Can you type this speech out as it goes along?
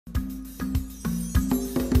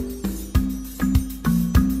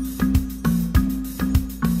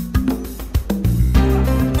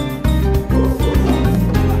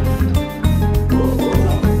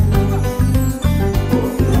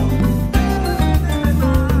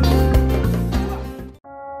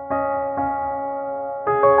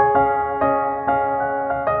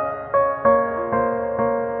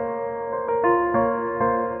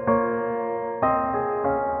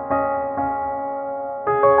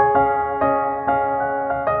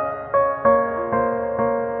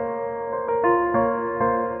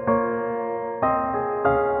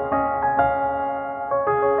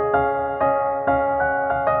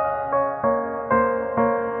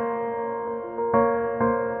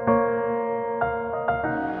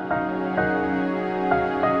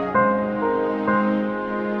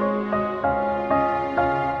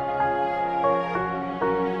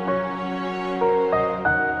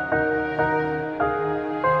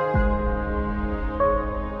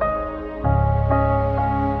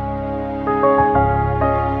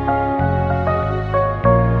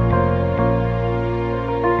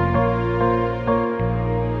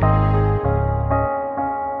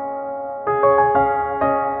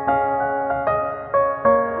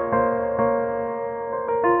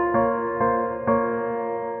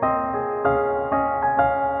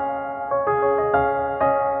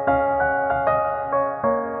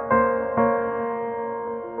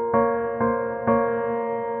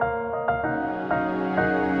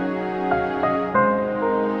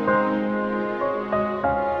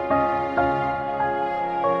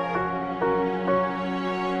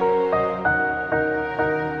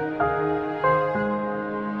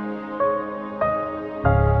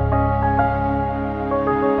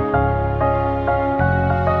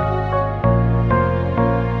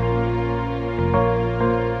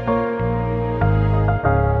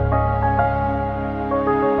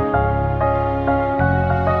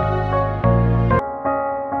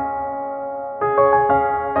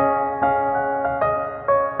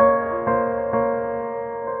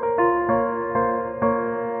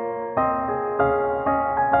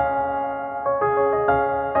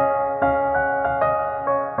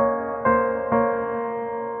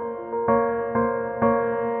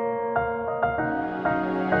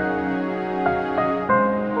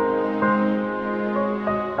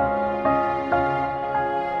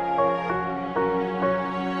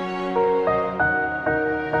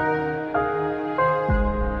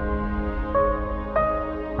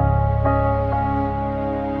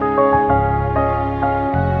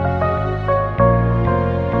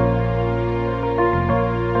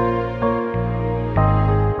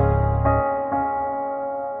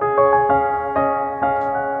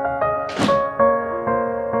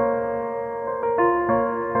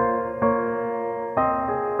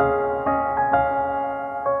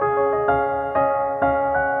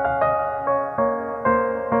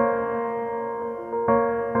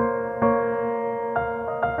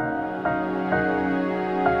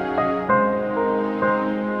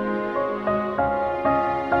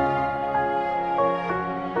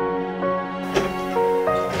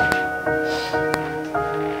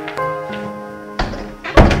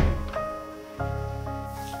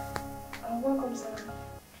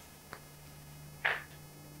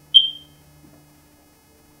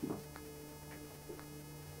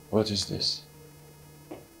What is this?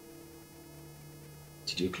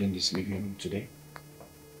 Did you clean this living room today?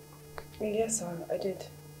 Yes, sir, I did.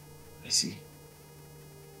 I see.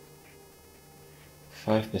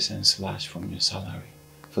 5% slash from your salary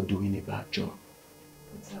for doing a bad job.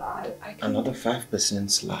 But sir, I can't... Another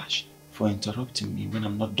 5% slash for interrupting me when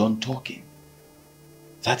I'm not done talking.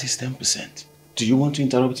 That is 10%. Do you want to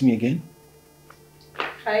interrupt me again?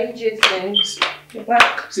 Hi, Jason. You're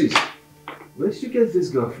back. Sis, where did you get this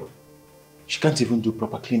girl from? She can't even do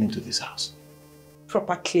proper cleaning to this house.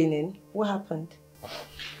 Proper cleaning? What happened?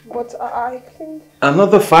 But I cleaned...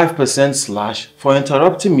 Another 5% slash for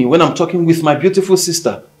interrupting me when I'm talking with my beautiful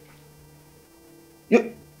sister.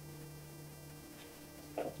 You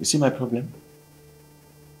see my problem?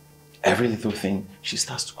 Every little thing, she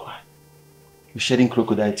starts to cry. You're shedding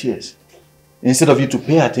crocodile tears. Instead of you to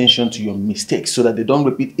pay attention to your mistakes so that they don't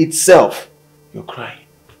repeat itself, you're crying.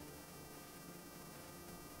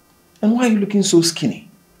 And why are you looking so skinny?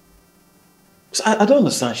 I don't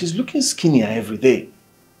understand. She's looking skinnier every day.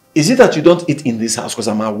 Is it that you don't eat in this house? Because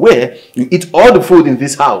I'm aware you eat all the food in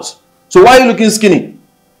this house. So why are you looking skinny?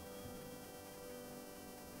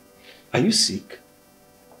 Are you sick?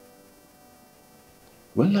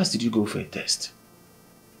 When last did you go for a test?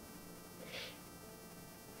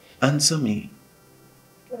 Answer me.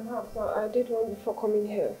 Perhaps I did one before coming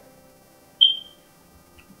here.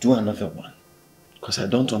 Do another one. Because I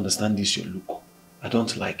don't understand this your look. I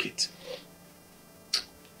don't like it.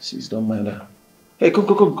 Sis, don't mind her. Hey,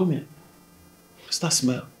 come here. What's that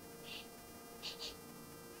smell?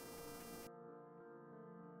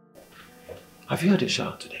 Have you had a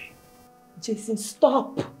shower today? Jason,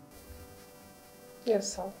 stop.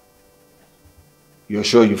 Yes, sir. You're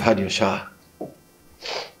sure you've had your shower?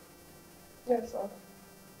 Yes, sir.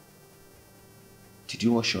 Did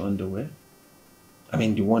you wash your underwear? I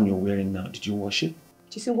mean, the one you're wearing now. Did you wash it?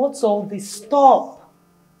 Jason, what's all this? Stop.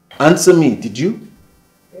 Answer me. Did you?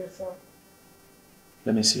 Yes, sir.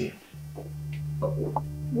 Let me see it.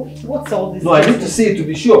 What's all this? No, I need to see it to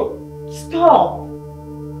be sure. Stop.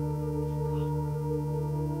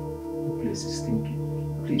 The place is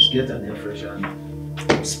stinking. Please get an air freshener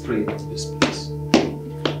and spray it to this place.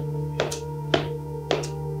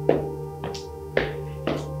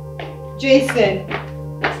 Jason.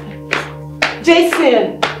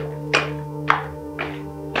 Jason.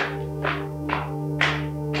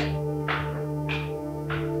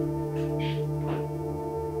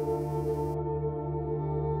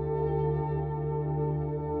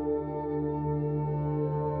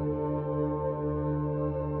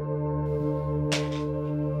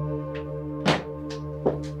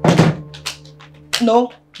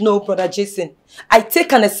 No, brother Jason. I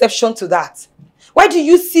take an exception to that. Why do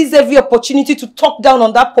you seize every opportunity to talk down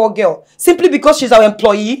on that poor girl? Simply because she's our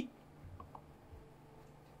employee?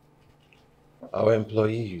 Our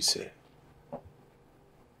employee, you say?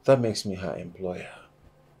 That makes me her employer.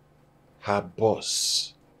 Her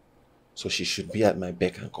boss. So she should be at my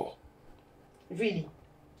beck and call. Really?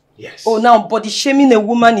 Yes. Oh, now body shaming a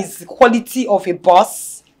woman is the quality of a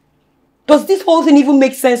boss? Does this whole thing even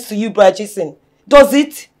make sense to you, brother Jason? Does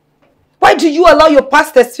it? Why do you allow your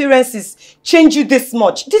past experiences change you this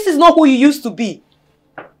much? This is not who you used to be.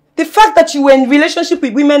 The fact that you were in relationship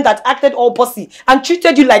with women that acted all bossy and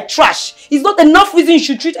treated you like trash is not enough reason you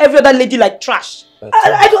should treat every other lady like trash.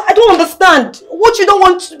 I don't understand. What you don't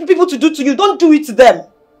want people to do to you, don't do it to them.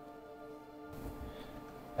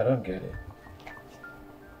 I don't get it.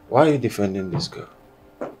 Why are you defending this girl?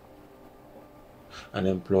 An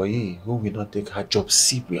employee who will not take her job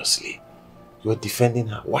seriously. You're defending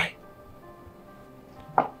her. Why?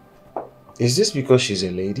 Is this because she's a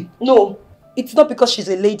lady? No, it's not because she's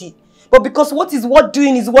a lady. But because what is worth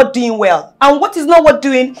doing is worth doing well. And what is not worth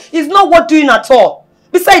doing is not worth doing at all.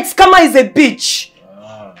 Besides, Kama is a bitch.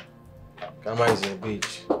 Ah, Kama is a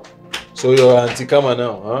bitch. So you're anti-Kama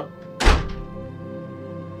now, huh?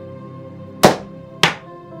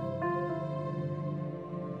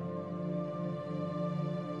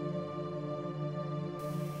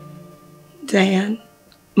 Diane,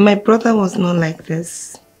 my brother was not like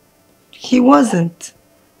this. He wasn't.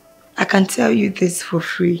 I can tell you this for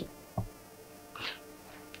free.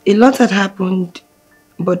 A lot had happened,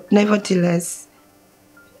 but nevertheless,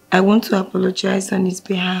 I want to apologize on his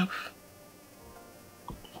behalf.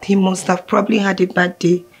 He must have probably had a bad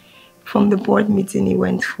day from the board meeting he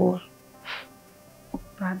went for.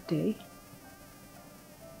 Bad day?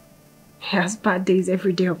 He has bad days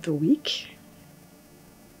every day of the week.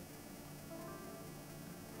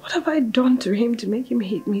 What have I done to him to make him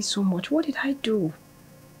hate me so much? What did I do?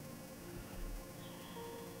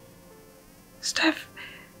 Steph,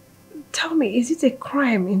 Tell me, is it a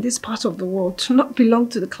crime in this part of the world to not belong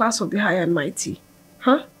to the class of the high and mighty?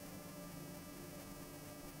 Huh?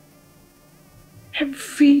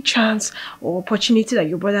 Every chance or opportunity that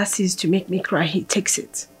your brother sees to make me cry, he takes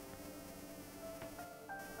it.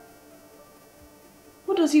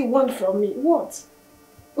 What does he want from me? What?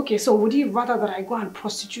 Okay, so would he rather that I go and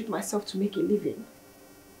prostitute myself to make a living?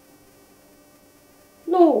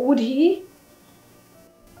 No, would he?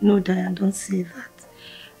 No, Diane, don't say that.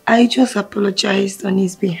 I just apologized on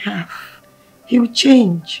his behalf. He'll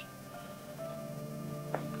change.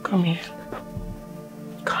 Come here.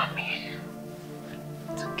 Come here.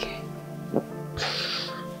 It's okay.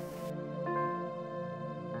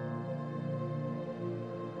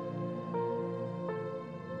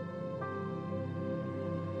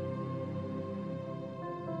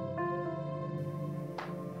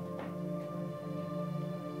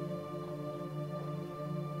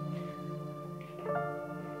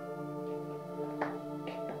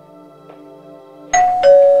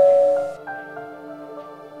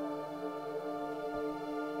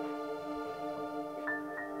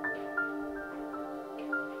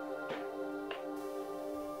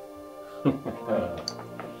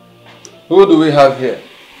 Who do we have here?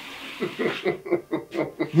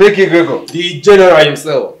 Make it Greco. The general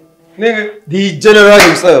himself. Nigga. The general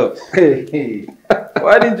himself. Hey.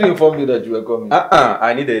 Why didn't you inform me that you were coming?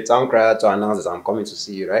 I need a town crier to announce that I'm coming to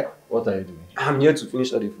see you, right? What are you doing? I'm here to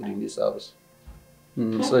finish all the food in this house.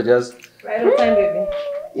 So just... Right on time, baby.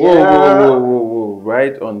 Whoa.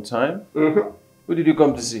 Right on time? Who did you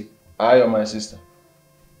come to see? I or my sister?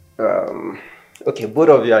 Okay, both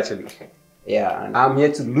of you actually. Yeah, and I'm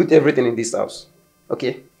here to loot everything in this house.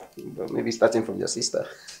 Okay? But maybe starting from your sister.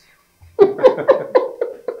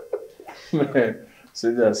 Man,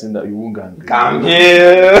 say that saying that you won't gang. Come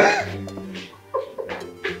here!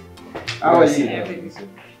 How are you?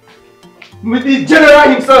 With the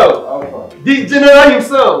general himself! The general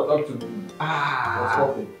himself! Talk to me. What's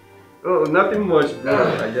happening? Oh, nothing much, bro.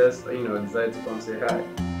 I just, decided to come say hi.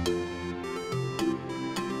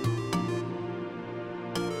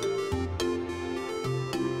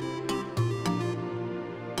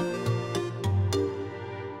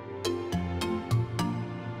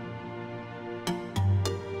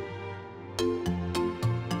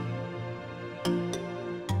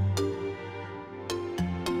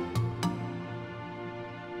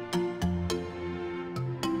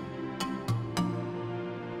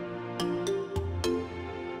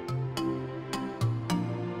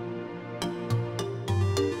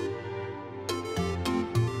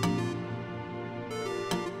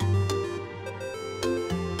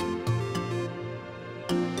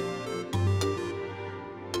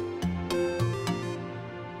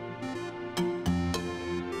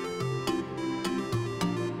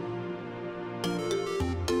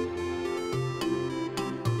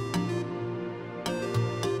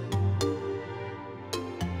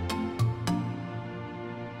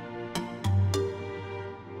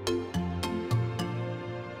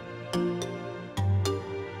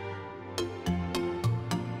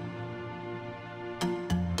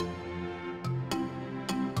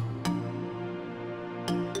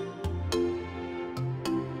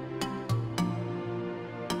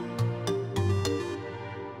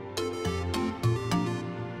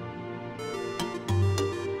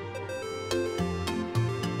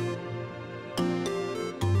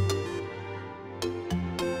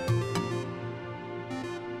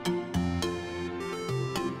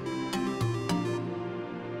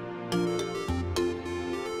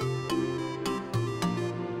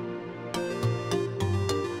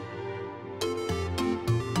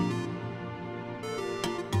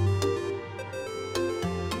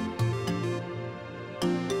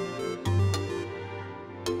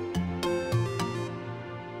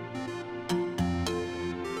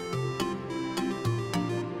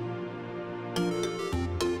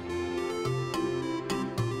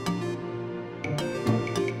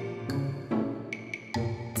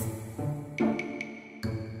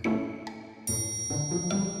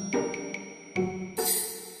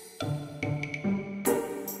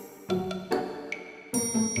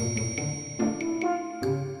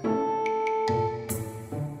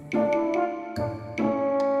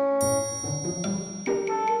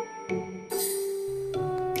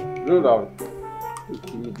 Slow down.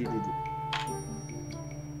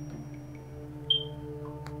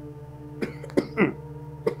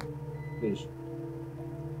 Please.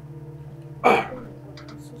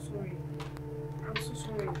 I'm so sorry. I'm so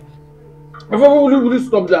sorry. Will you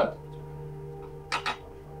stop that?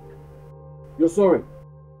 You're sorry.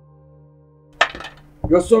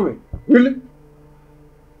 You're sorry. Really?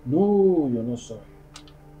 No, you're not sorry.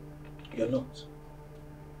 You're not.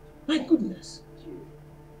 My goodness.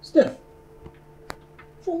 Steph,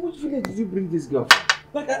 from which village did you bring this girl from?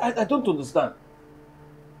 Like, I don't understand.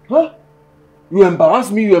 Huh? You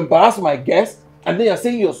embarrass me, you embarrass my guest, and then you're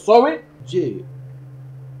saying you're sorry? Jay,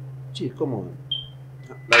 come on.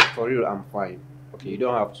 Like, for real, I'm fine. Okay, you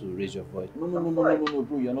don't have to raise your voice. No,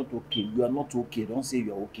 bro, you're not okay. You are not okay. Don't say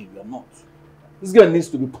you're okay. You are not. This girl needs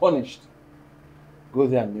to be punished. Go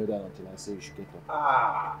there and kneel down until I say you should get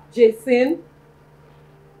up. Jason?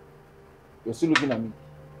 You're still looking at me.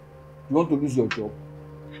 You want to lose your job?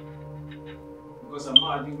 Because I'm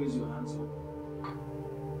not adding raise your hands up.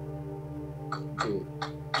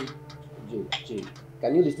 Jay,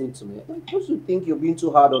 can you listen to me? Don't you think you're being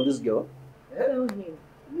too hard on this girl? Tell him.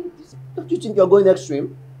 Don't you think you're going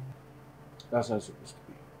extreme? That's how it's supposed to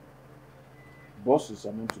be. Bosses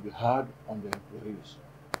are meant to be hard on their employees,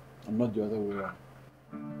 and not the other way around.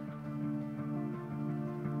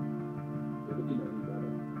 You're looking at me,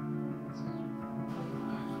 brother.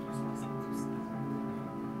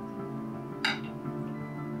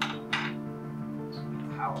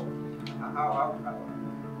 How?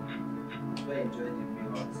 I enjoy the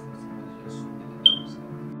meal and somebody just did it themselves.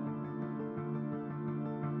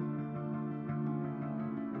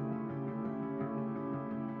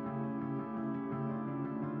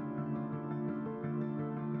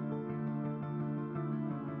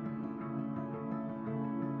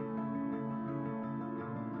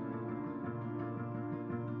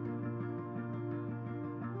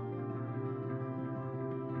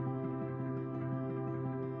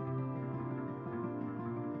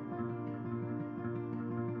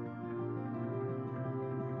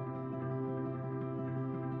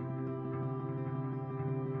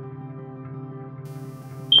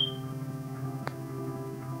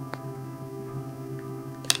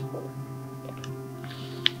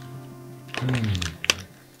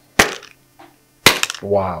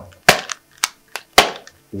 Wow.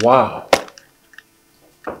 Wow.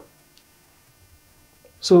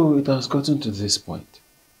 So it has gotten to this point.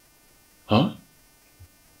 Huh?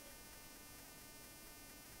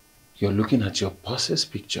 You're looking at your boss's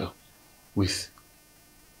picture with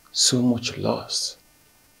so much loss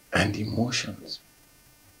and emotions.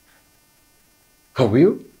 For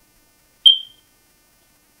real?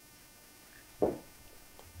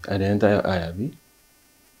 At the entire eye, Abby?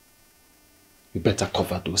 You better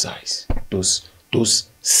cover those eyes. Those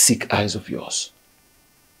sick eyes of yours.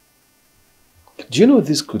 Do you know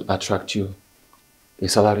this could attract you a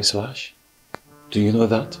salary slash? Do you know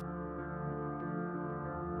that?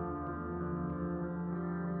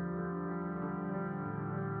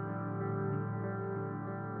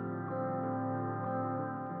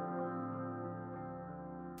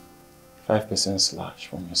 %5 slash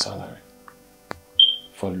from your salary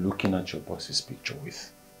for looking at your boss's picture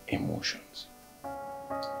with emotions.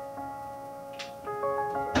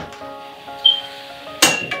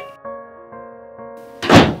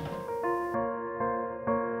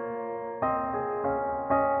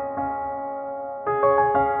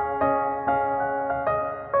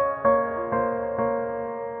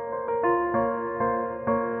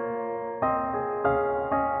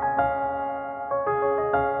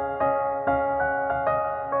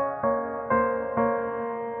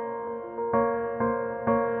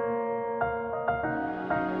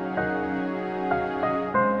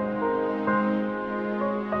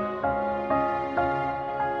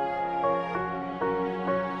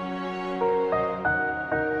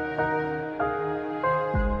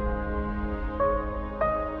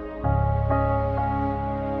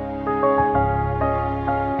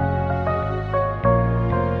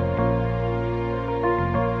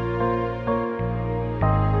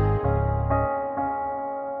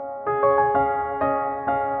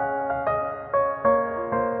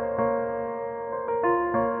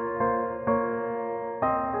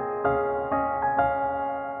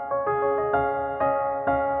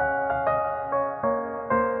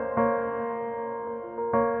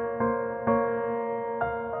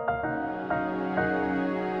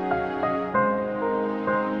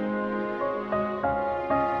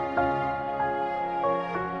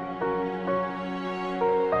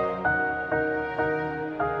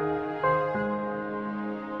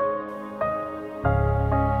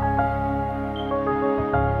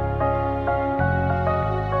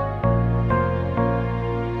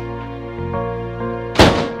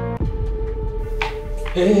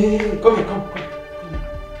 Hey, come here, come.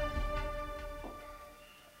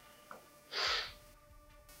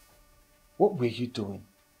 What were you doing?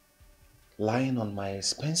 Lying on my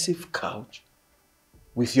expensive couch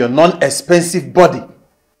with your non-expensive body?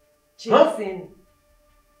 Jason.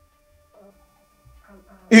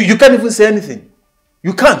 You can't even say anything.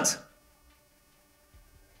 You can't.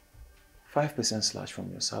 5% slash from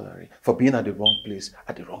your salary for being at the wrong place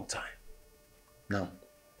at the wrong time. Now,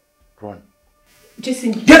 run.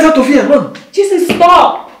 Jason. Get out of here, run. Jason,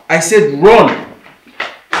 stop. I said run.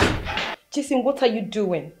 Jason, what are you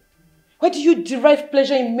doing? Why do you derive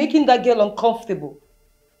pleasure in making that girl uncomfortable?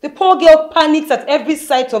 The poor girl panics at every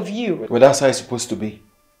sight of you. Well, that's how it's supposed to be.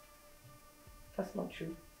 That's not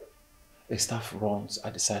true. A staff runs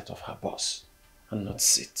at the sight of her boss and not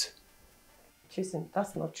sit. Jason,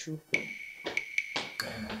 that's not true.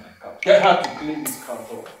 Get her to clean this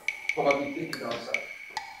counter. Probably take it outside.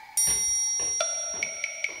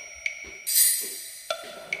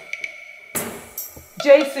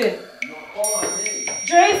 Jason!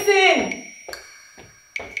 Jason!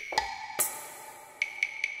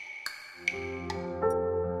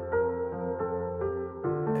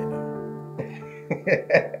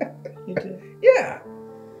 You do? Yeah.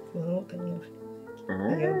 Well, what kind of?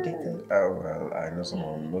 Are you updated? Oh, well, I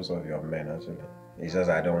know most of your men actually. It's just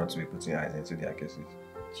I don't want to be putting eyes into their cases.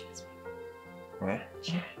 Cheers. What?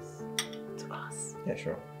 Cheers. To us. Yeah,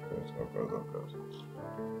 sure. Of course.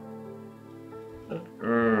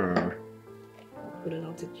 Put it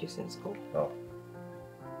out to Jason's call. Oh.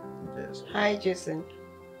 Yes. Hi, Jason.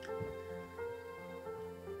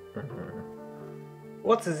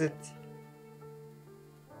 What is it?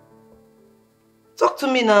 Talk to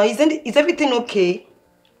me now. Is everything okay?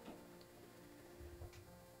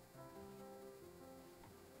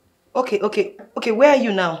 Okay, where are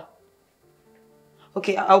you now?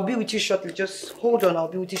 Okay, I'll be with you shortly. Just hold on, I'll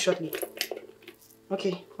be with you shortly.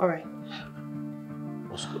 Okay, alright.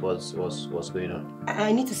 What's going on?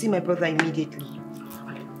 I need to see my brother immediately.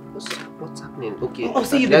 What's happening? Okay. Oh,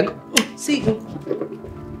 see you, baby. See you.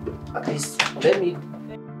 At least, let me...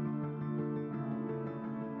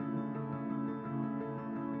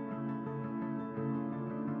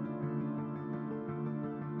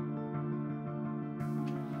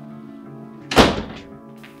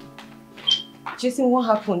 Jason, what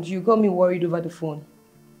happened? You got me worried over the phone.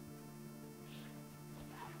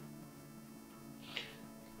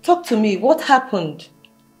 Talk to me. What happened?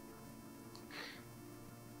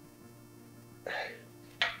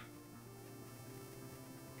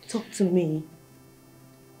 Talk to me.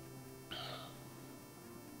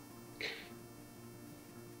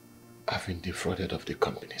 I've been defrauded of the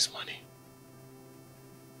company's money.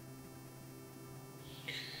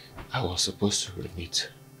 I was supposed to remit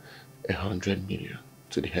 100 million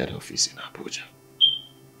to the head office in Abuja.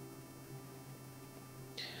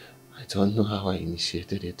 I don't know how I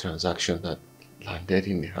initiated a transaction that landed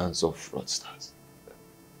in the hands of fraudsters.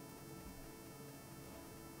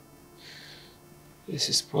 This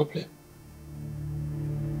is a problem.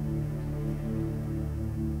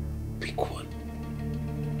 Big one.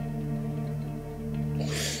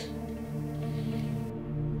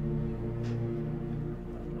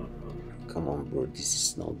 Come on, bro, this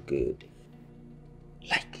is not good.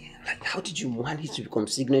 Like how did you manage to become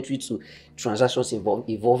signatory to transactions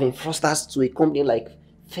involving fraudsters to a company like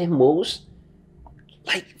Famous?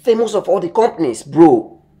 Like Famous of all the companies,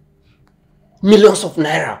 bro. Millions of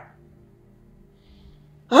naira.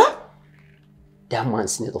 Huh? That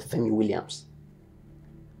man's in of Femi Williams.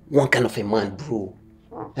 One kind of a man, bro.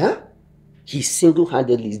 Huh? He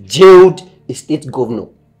single-handedly jailed a state governor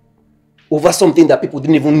over something that people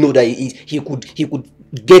didn't even know that he could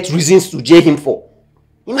get reasons to jail him for.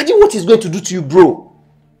 Imagine what he's going to do to you, bro.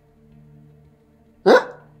 Huh?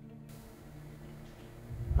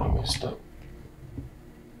 I messed up.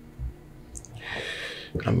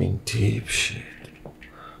 I'm in deep shit.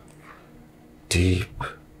 Deep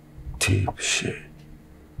shit.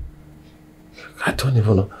 I don't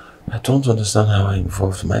even know. I don't understand how I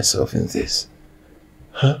involved myself in this.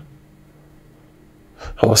 Huh?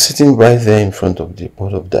 I was sitting right there in front of the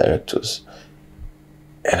board of directors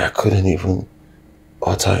and I couldn't even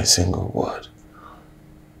utter a single word.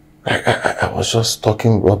 I was just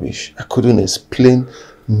talking rubbish. I couldn't explain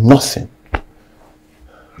nothing.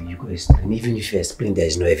 You go explain. Even if you explain, there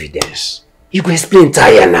is no evidence. You go explain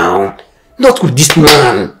entire now. Not with this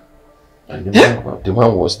man. And the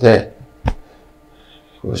man was there.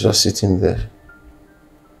 He was just sitting there.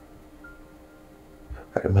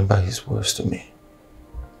 I remember his words to me.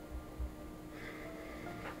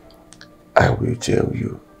 I will jail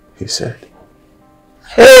you, he said.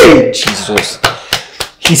 Hey, Jesus.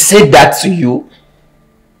 He said that to you?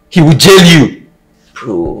 He will jail you?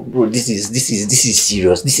 Bro, this is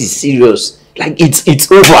serious. This is serious. Like, it's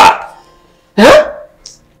over. Huh?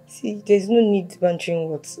 See, there's no need bantering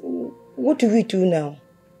words. What do we do now?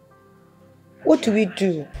 What do we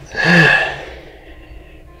do?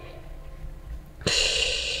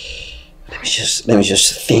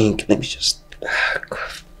 just think. Let me just.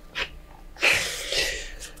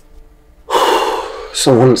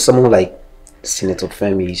 Someone like Senator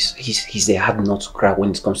Femi, he's a hard nut to crack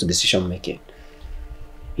when it comes to decision making.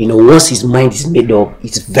 You know, once his mind is made up,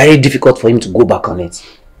 it's very difficult for him to go back on it.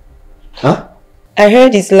 Huh? I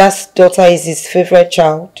heard his last daughter is his favorite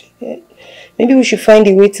child. Maybe we should find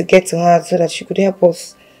a way to get to her so that she could help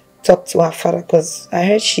us talk to her father, because I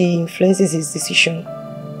heard she influences his decision.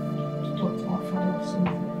 Talk to her father.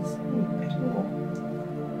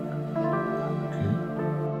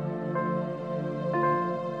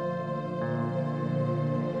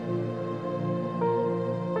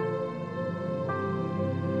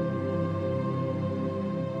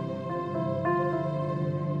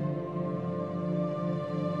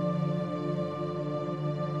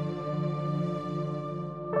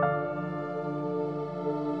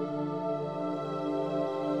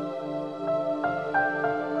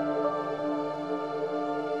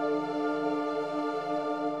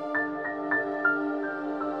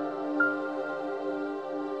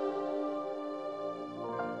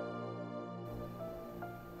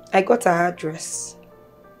 I got her address.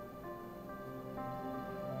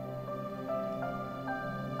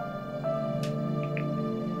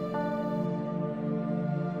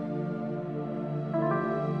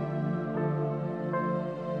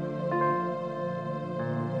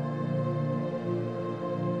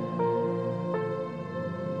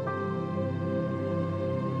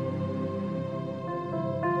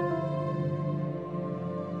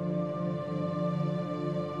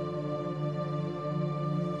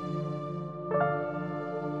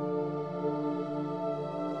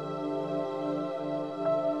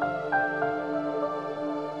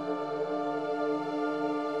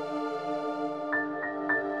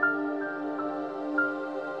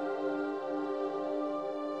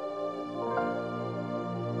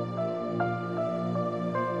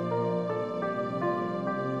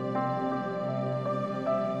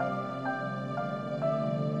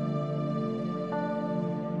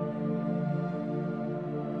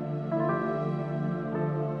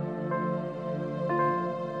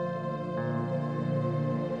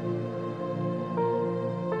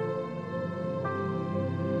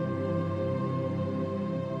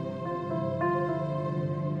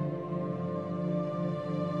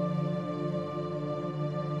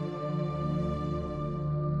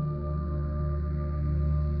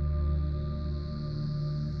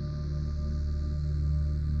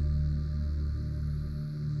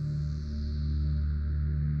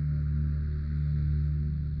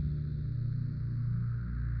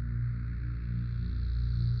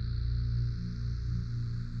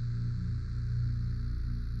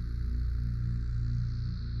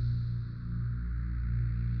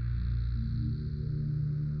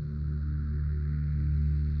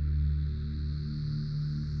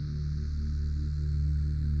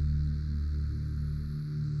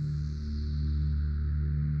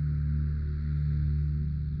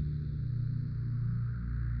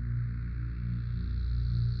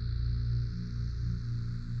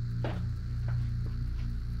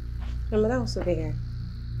 Remember that was over here.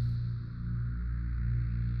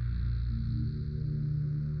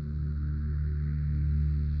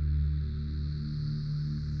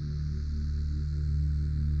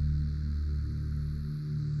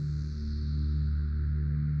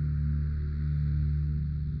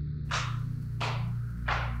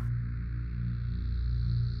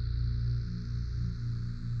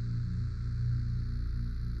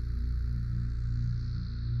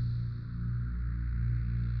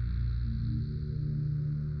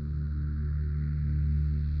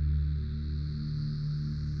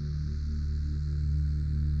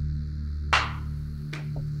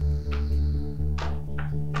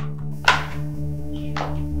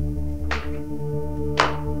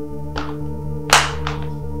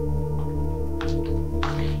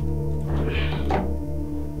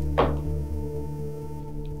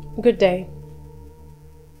 Good day.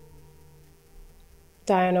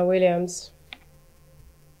 Diana Williams,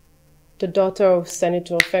 the daughter of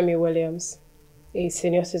Senator Femi Williams, a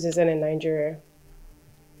senior citizen in Nigeria,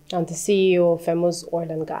 and the CEO of Famous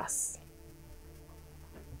Oil and Gas.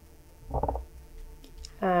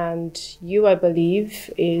 And you, I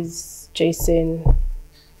believe, is Jason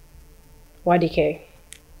Wadike,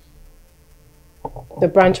 the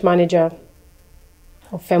branch manager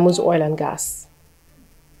of Famous Oil and Gas.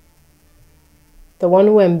 The one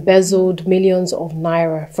who embezzled millions of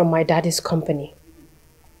naira from my daddy's company.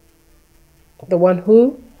 The one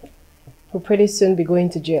who will pretty soon be going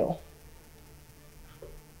to jail.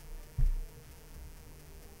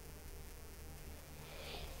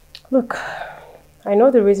 Look, I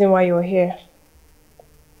know the reason why you're here.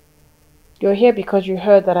 You're here because you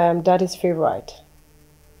heard that I am Daddy's favorite.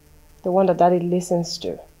 The one that Daddy listens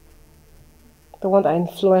to. The one that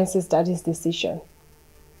influences Daddy's decision.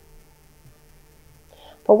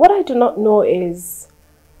 But what I do not know is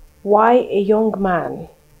why a young man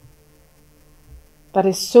that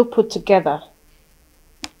is so put together,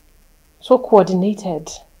 so coordinated,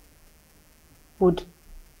 would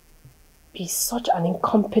be such an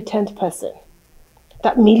incompetent person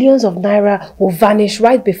that millions of naira will vanish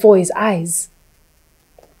right before his eyes.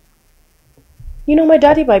 You know, my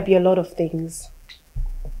daddy might be a lot of things,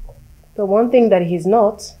 but one thing that he's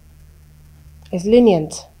not is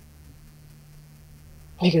lenient,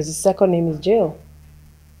 because his second name is jail.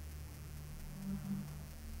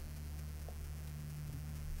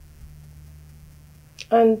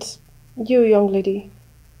 And you, young lady,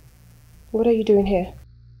 what are you doing here?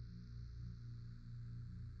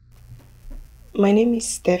 My name is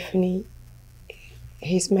Stephanie.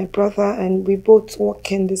 He's my brother and we both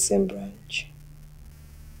work in the same branch.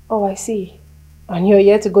 Oh, I see. And you're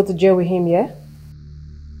here to go to jail with him, yeah?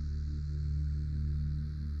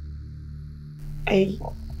 I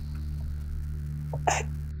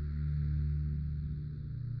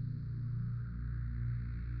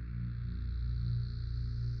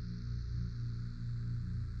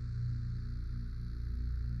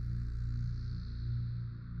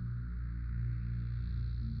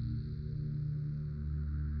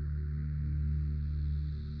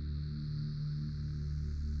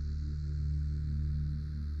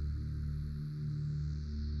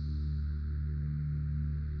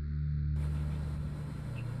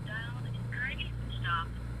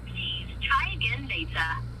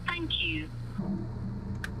Thank you.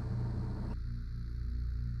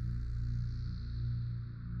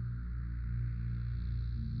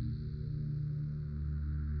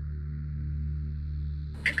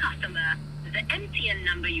 The customer, the MTN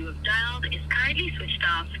number you have dialed is currently switched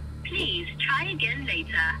off. Please try again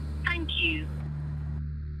later. Thank you.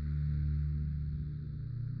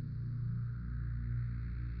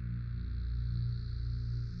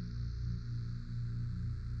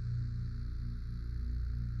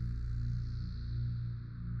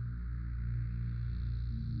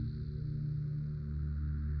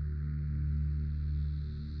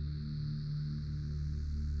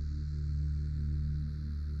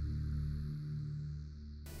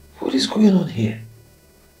 What is going on here?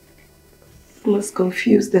 I'm as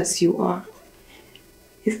confused as you are.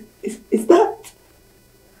 Is that?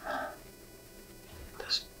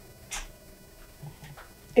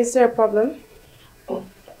 Is there a problem? Oh,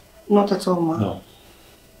 not at all, ma. No.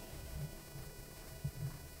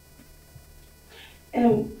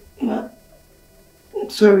 Ma,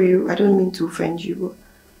 sorry, I don't mean to offend you,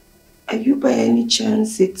 but are you by any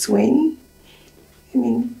chance a twin? I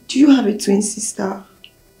mean, do you have a twin sister?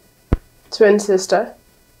 Twin sister?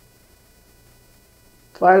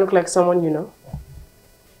 Do I look like someone you know?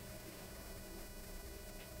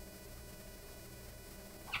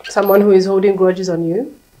 Someone who is holding grudges on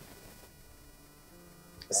you?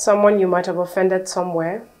 Someone you might have offended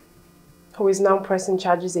somewhere, who is now pressing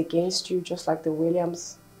charges against you just like the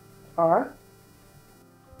Williams are?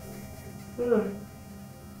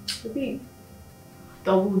 Maybe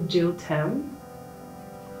double jail term?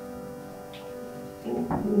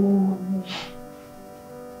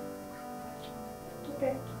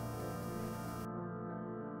 Okay.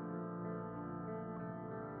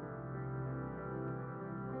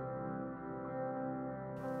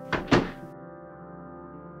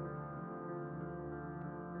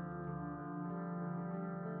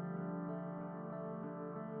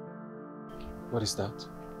 What is that?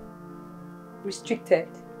 Restricted.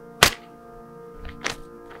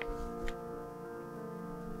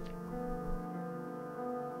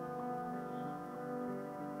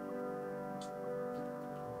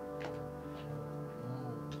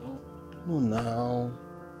 No, now.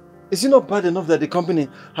 Is it not bad enough that the company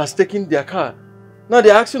has taken their car? Now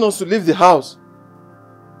they're asking us to leave the house.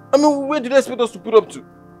 I mean, where do they expect us to put up to?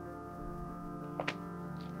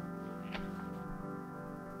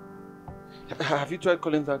 Have you tried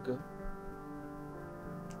calling that girl?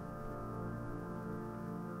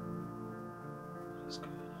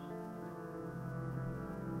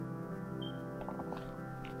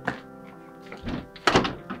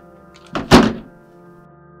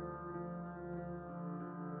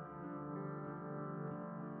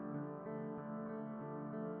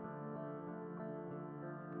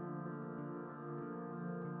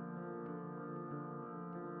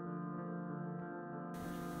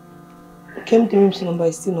 The number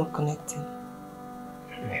is still not connecting.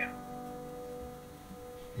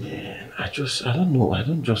 Yeah, I don't know. I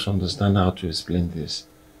don't just understand how to explain this.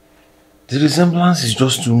 The resemblance is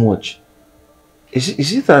just too much.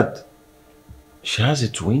 Is it that she has a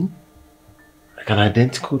twin? Like an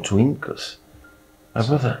identical twin? Because my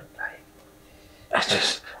brother...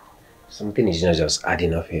 Something is not just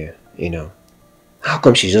adding up here, you know. How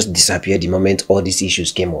come she just disappeared the moment all these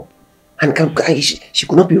issues came up? And she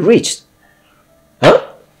could not be reached? Huh?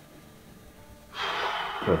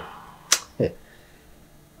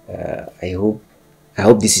 I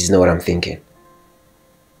hope this is not what I'm thinking.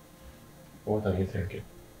 What are you thinking?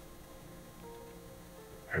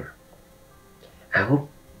 I hope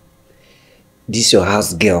this your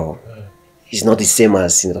house girl is not the same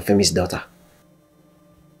as Senator Femi's daughter.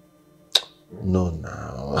 No,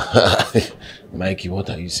 now. Mikey, what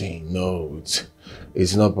are you saying? No,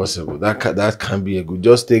 it's not possible. That can't be a good.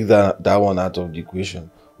 Just take that one out of the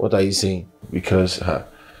equation. What are you saying? Because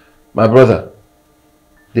my brother,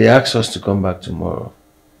 they asked us to come back tomorrow.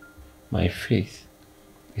 My faith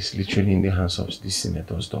is literally in the hands of this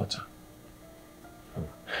senator's daughter.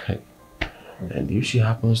 And if she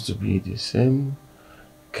happens to be the same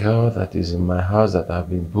girl that is in my house that I've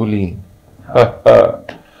been bullying,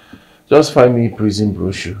 just find me a prison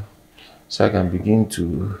brochure so I can begin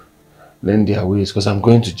to learn their ways, because I'm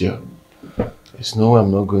going to jail. There's no way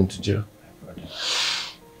I'm not going to jail.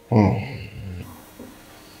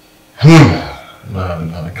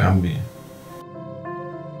 No, it can't be.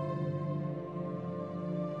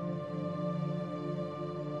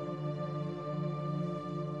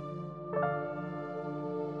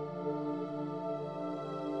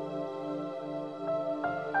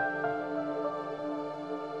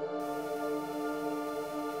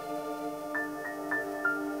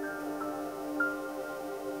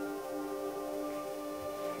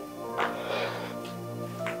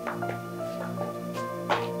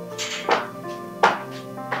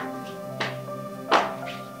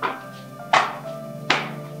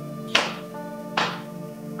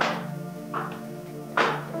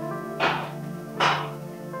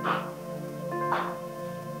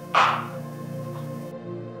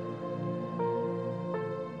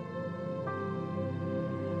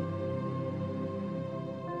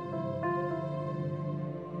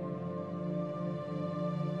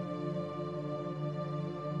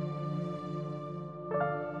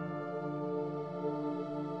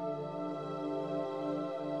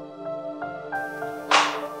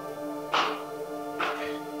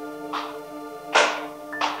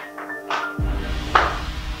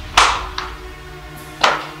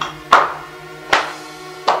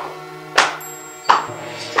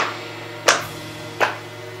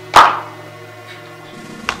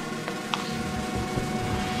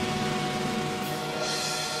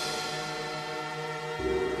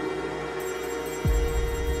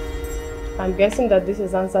 I'm guessing that this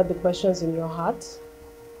has answered the questions in your heart.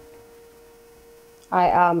 I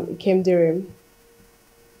am Ikem Dirim,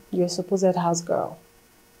 your supposed house girl.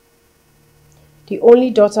 The only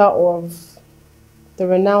daughter of the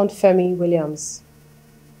renowned Femi Williams.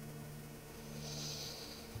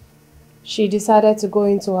 She decided to go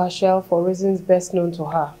into her shell for reasons best known to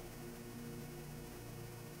her.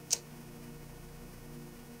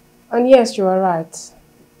 And yes, you are right.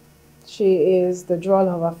 She is the jewel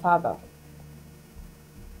of her father.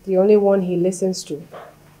 The only one he listens to.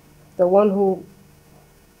 The one who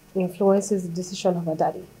influences the decision of her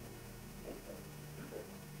daddy.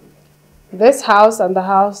 This house and the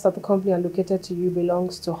house that the company allocated to you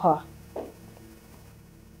belongs to her.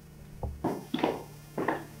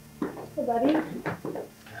 So, Daddy?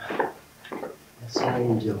 Yes,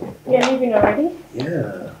 Angel. You're leaving already?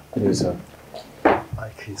 Yeah. Yes, sir. I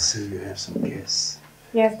can see you have some guests.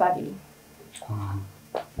 Yes, Daddy.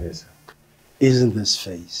 Yes, sir. Isn't this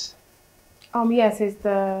face? Yes, he's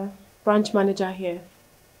the branch manager here.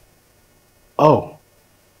 Oh,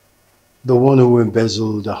 the one who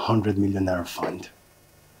embezzled 100 million naira fund.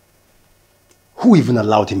 Who even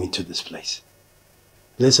allowed him into this place?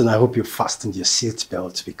 Listen, I hope you fastened your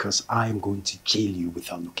seatbelt because I am going to jail you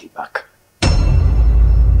without looking back.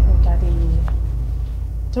 Oh, Daddy.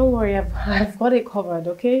 Don't worry, I've got it covered,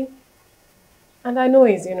 okay? And I know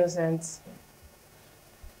he's innocent.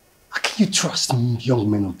 How can you trust young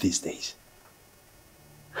men of these days?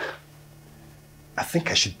 I think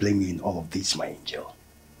I should blame you in all of this, my angel.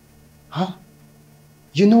 Huh?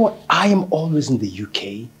 You know what? I am always in the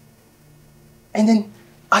UK. And then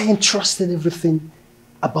I entrusted everything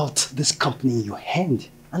about this company in your hand.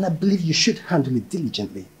 And I believe you should handle it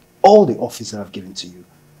diligently. All the office that I've given to you.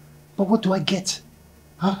 But what do I get?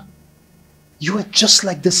 Huh? You are just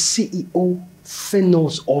like the CEO,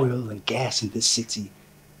 Phenol's Oil and Gas in this city.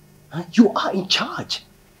 Huh? You are in charge.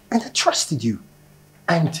 And I trusted you.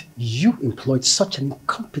 And you employed such an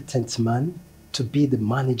incompetent man to be the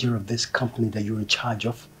manager of this company that you're in charge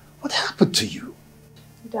of. What happened to you?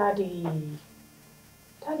 Daddy,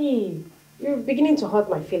 you're beginning to hurt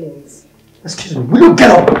my feelings. Excuse me, will you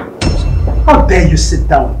get up? How dare you sit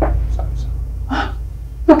down? Huh?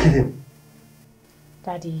 Look at him.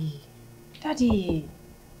 Daddy,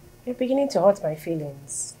 you're beginning to hurt my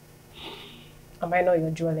feelings. Am I not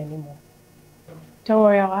your jewel anymore? Don't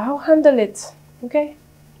worry, I'll handle it, okay?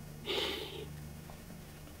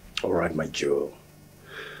 All right, my jewel.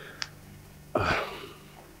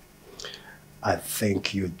 I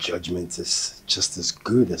think your judgment is just as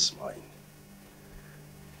good as mine.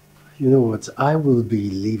 You know what? I will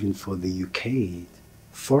be leaving for the UK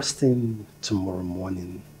first thing tomorrow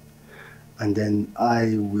morning. And then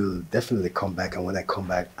I will definitely come back. And when I come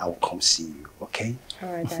back, I'll come see you, okay?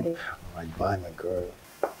 All right, Daddy. All right, bye, my girl.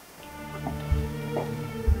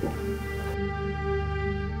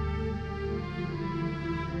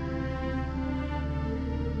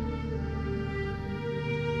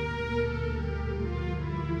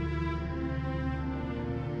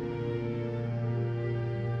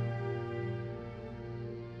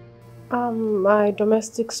 My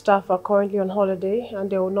domestic staff are currently on holiday and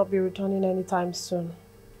they will not be returning anytime soon.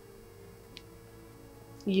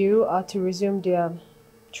 You are to resume their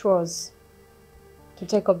chores, to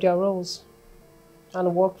take up their roles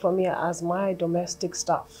and work for me as my domestic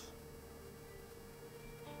staff.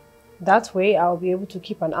 That way I'll be able to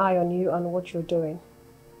keep an eye on you and what you're doing.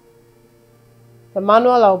 The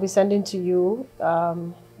manual I'll be sending to you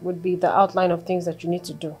would be the outline of things that you need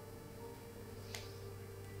to do.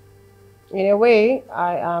 In a way,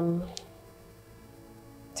 I am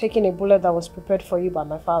taking a bullet that was prepared for you by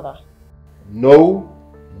my father. No.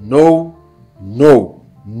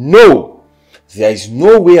 There is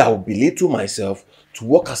no way I will belittle myself to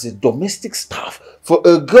work as a domestic staff for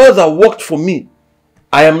a girl that worked for me.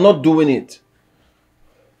 I am not doing it.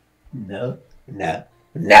 No.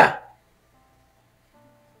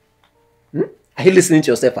 Are you listening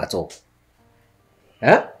to yourself at all?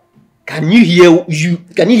 Huh? Can you hear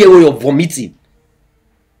where you're vomiting?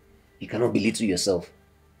 You cannot belittle yourself.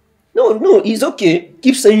 No, it's okay.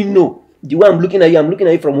 Keep saying no. The way I'm looking at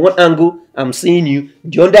you from one angle, I'm seeing you.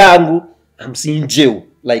 The other angle, I'm seeing jail.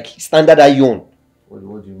 Like standard iron. What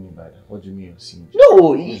do you mean by that? What do you mean you're seeing jail?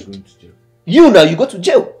 No, Who's going to jail? You go to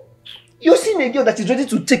jail. You're seeing a girl that is ready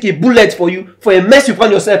to take a bullet for you for a mess you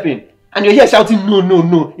find yourself in. And you're here shouting,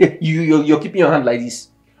 no. You're keeping your hand like this.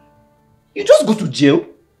 You just go to jail.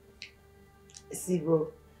 See, bro,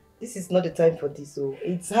 this is not the time for this. So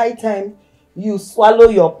it's high time you swallow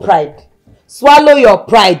your pride. Swallow your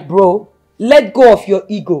pride, bro. Let go of your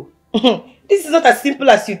ego. This is not as simple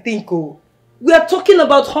as you think, oh. We are talking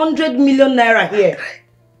about 100 million naira here.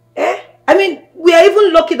 I mean, we are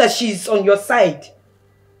even lucky that she's on your side.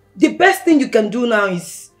 The best thing you can do now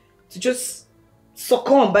is to just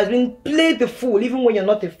succumb, but play the fool even when you're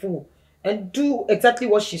not a fool. And do exactly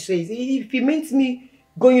what she says. If it means me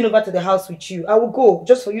going over to the house with you, I will go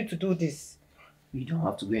just for you to do this. You don't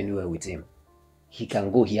have to go anywhere with him. He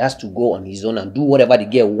can go. He has to go on his own and do whatever the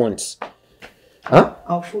girl wants. Huh?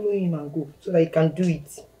 I'll follow him and go so that he can do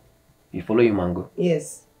it. You follow him and go?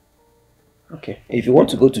 Yes. Okay. If you want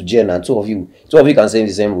to go to jail and two of you can stay in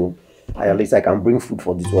the same room, at least I can bring food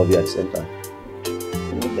for the two of you at the same time.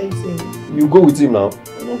 What are you saying? You go with him now.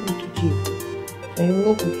 I will not go to jail. I will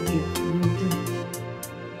not go to jail. You will do it.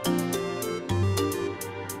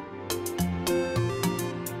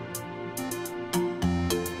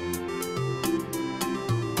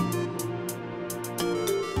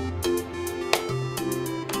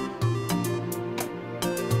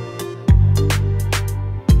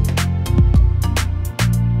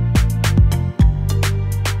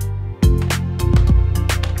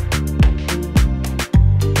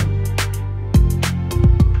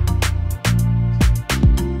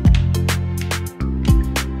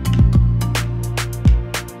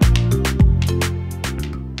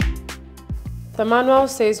 The manual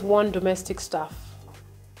says 1 domestic staff.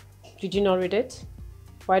 Did you not read it?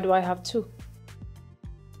 Why do I have 2?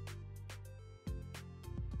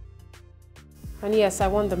 And yes, I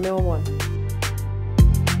want the male one.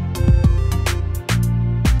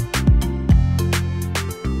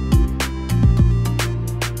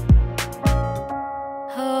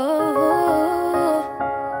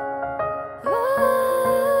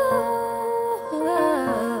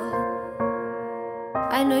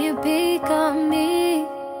 I know you pick on me,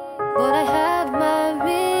 but I have my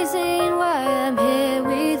reason why I'm here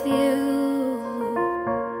with you.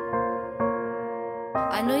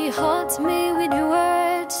 I know you haunt me with your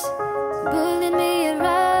words, bullying me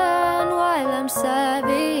around. I'm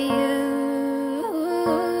sorry you.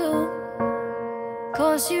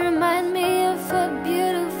 'Cause you remind me of a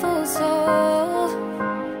beautiful soul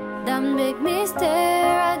that make me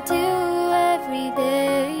stare at you every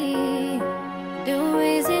day. The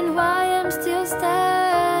reason why I'm still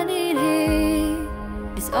standing here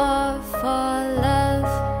is all for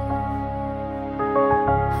love.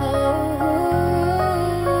 Oh,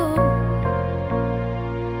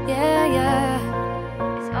 yeah, yeah.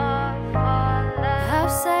 It's all for love.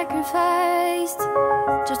 I've sacrificed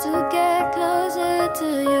just to get closer to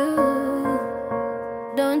you.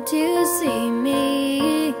 Don't you see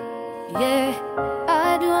me? Yeah,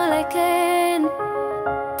 I do all I can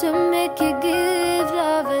to make you give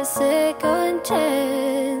love a second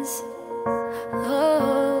chance.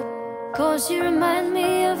 Oh, 'cause you remind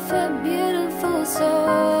me of a beautiful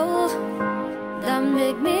soul that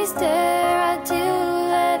make me stare at you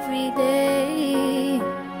every day.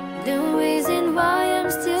 The reason why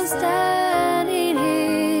I'm still standing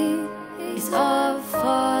here is all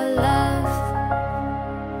for love.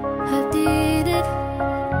 I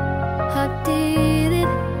did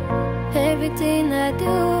it, everything I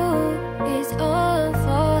do is all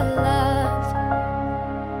for love.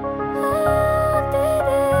 I did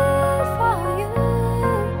it for you.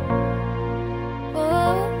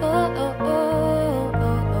 Oh, oh, oh, oh,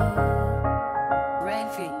 oh, oh.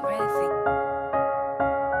 Refi.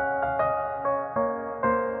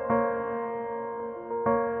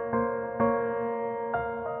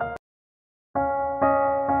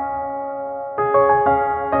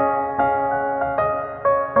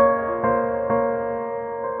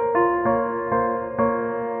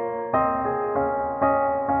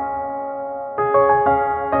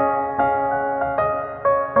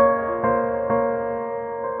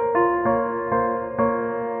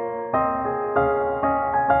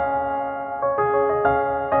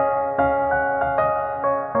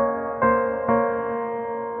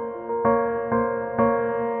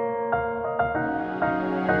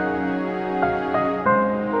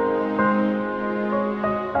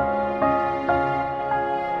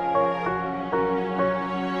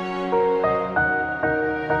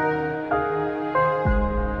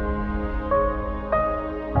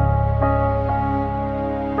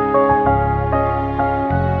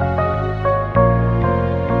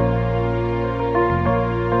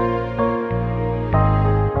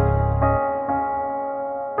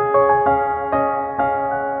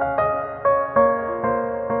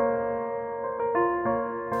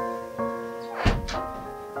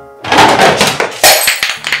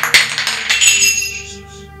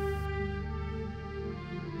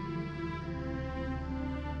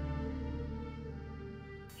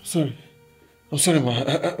 Sorry. I'm sorry, ma.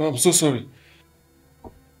 I'm so sorry.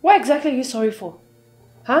 What exactly are you sorry for?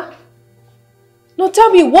 Huh? No, tell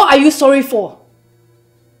me, what are you sorry for?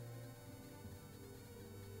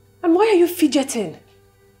 And why are you fidgeting?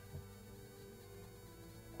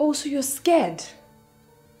 Oh, so you're scared?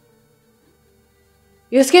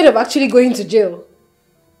 You're scared of actually going to jail?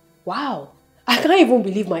 Wow. I can't even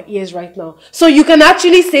believe my ears right now. So you can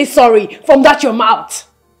actually say sorry from that your mouth.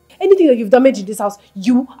 Anything that you've damaged in this house,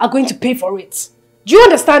 you are going to pay for it. Do you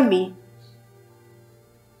understand me?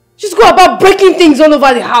 Just go about breaking things all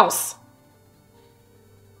over the house.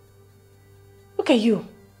 Look at you.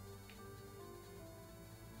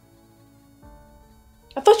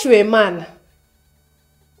 I thought you were a man.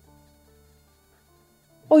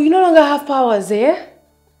 Oh, you no longer have powers, eh?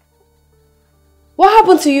 What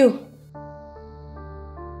happened to you?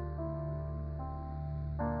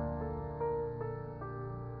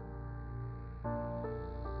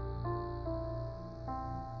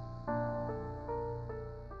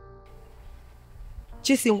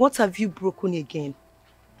 Jason, what have you broken again?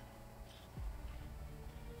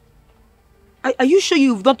 Are you sure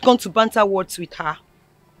you've not gone to banter words with her?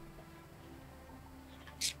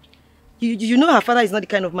 You know her father is not the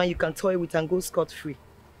kind of man you can toy with and go scot-free.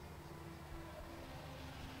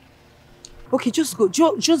 Okay, just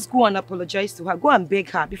go and apologize to her. Go and beg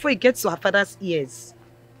her before it gets to her father's ears.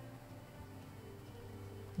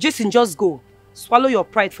 Jason, just go. Swallow your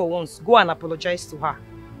pride for once. Go and apologize to her.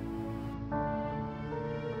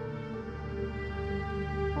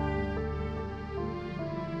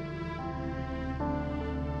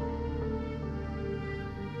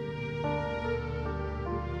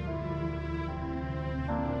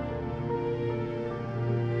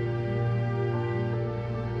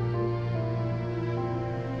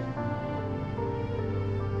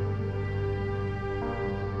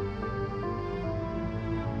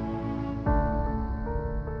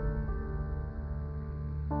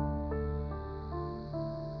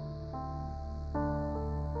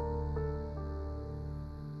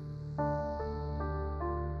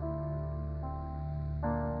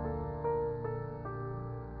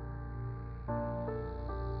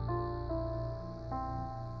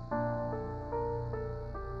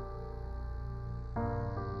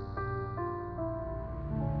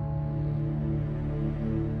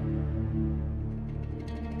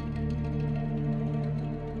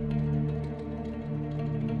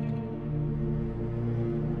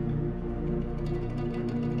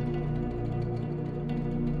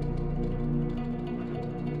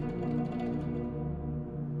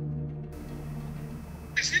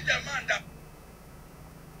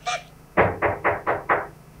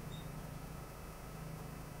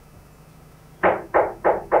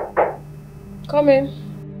 Come in.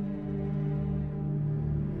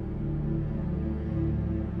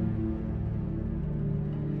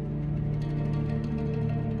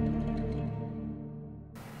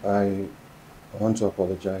 I want to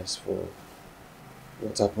apologize for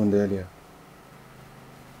what happened earlier.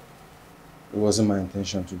 It wasn't my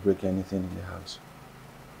intention to break anything in the house.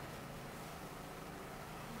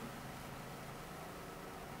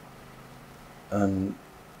 And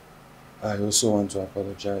I also want to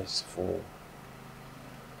apologize for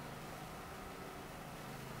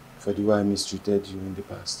the way I mistreated you in the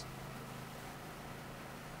past.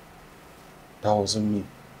 That wasn't me.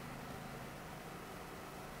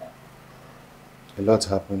 A lot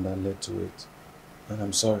happened that led to it, and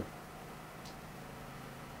I'm sorry.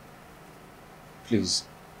 Please,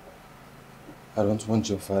 I don't want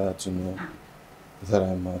your father to know that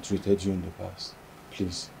I maltreated you in the past.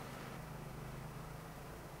 Please.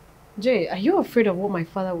 Jay, are you afraid of what my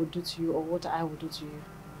father would do to you or what I would do to you?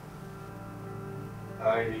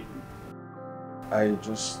 I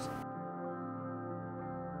just...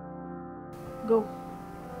 Go.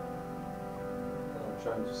 I'm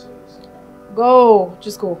trying to say this. Go.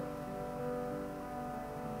 Just go.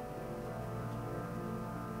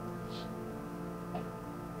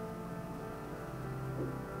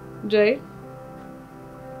 Jay?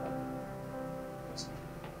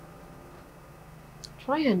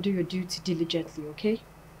 Try and do your duty diligently, okay?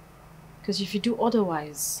 Because if you do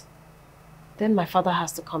otherwise, then my father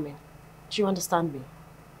has to come in. Do you understand me?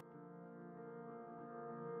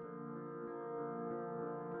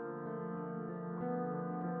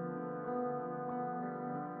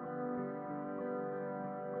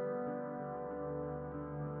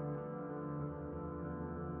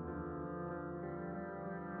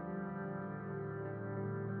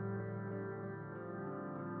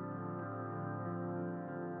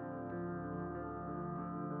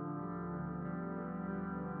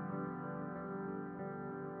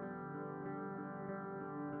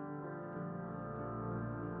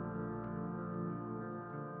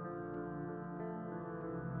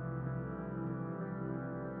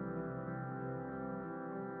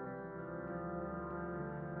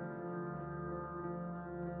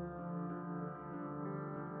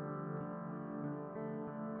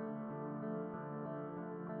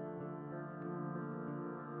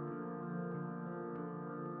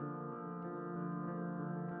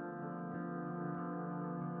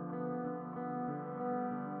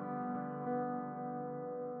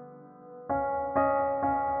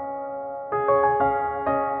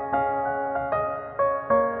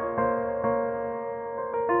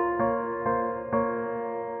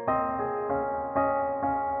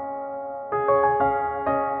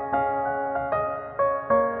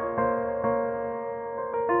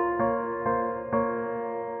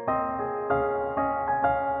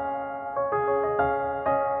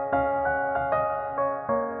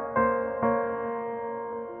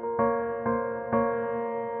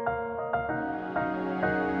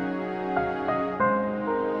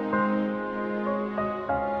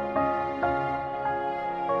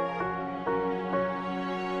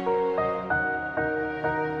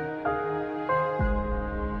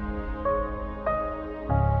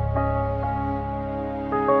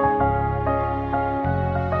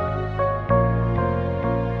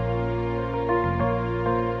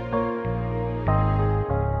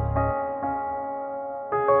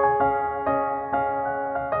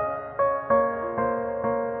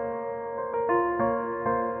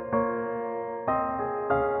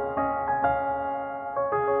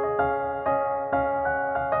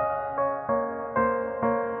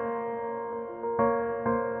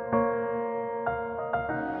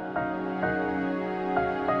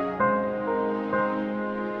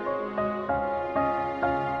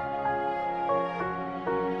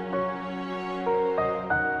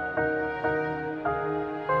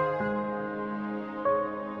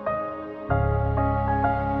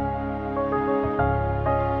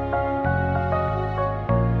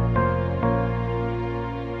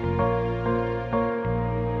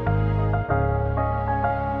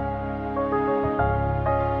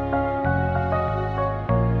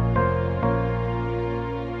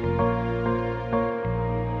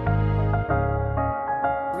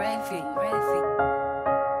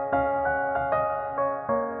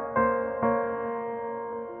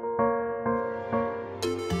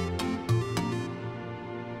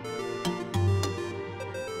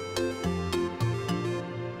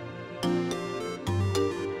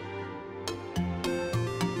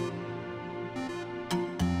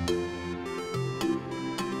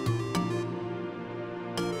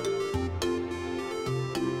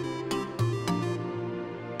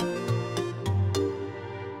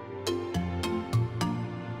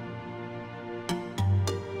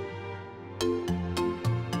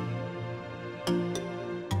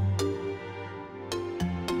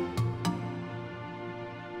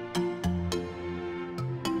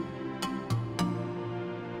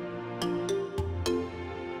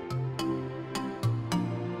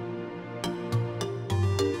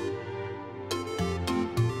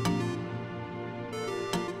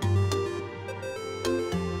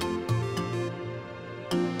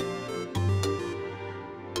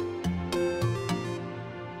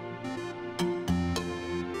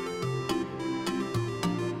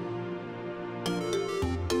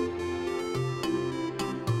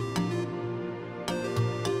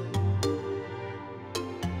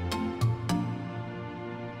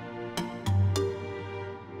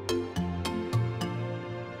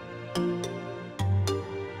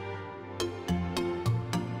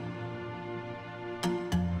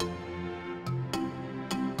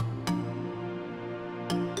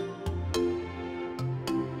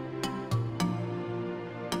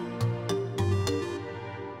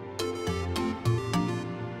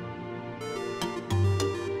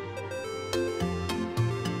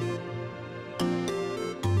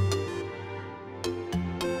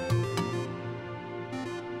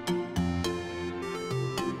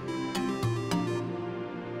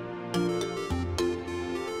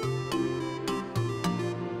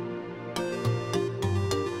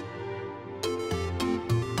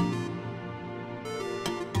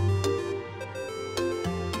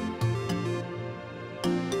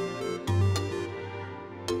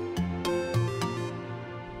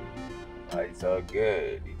 all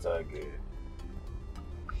good. It's all good.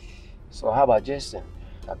 So how about Jason?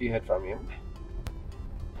 Have you heard from him?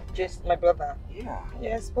 Just my brother. Yeah.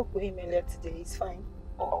 Yeah, I spoke with him earlier today. He's fine.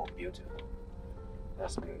 Oh, beautiful.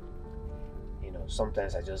 That's good. You know,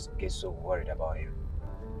 sometimes I just get so worried about him.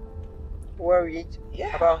 Worried?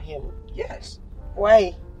 Yeah. About him? Yes.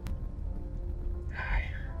 Why?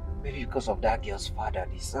 Maybe because of that girl's father,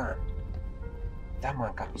 the son. That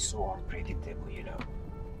man can be so unpredictable, you know.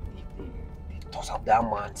 The thought of that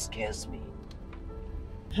man scares me.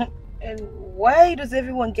 And why does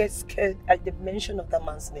everyone get scared at the mention of that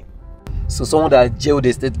man's name? So someone that jailed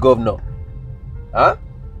the state governor, huh?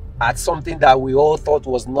 At something that we all thought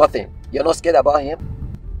was nothing. You're not scared about him?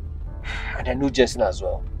 And I know Jason as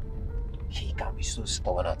well. He can be so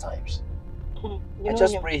stubborn at times. I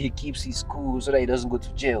just pray he keeps his cool so that he doesn't go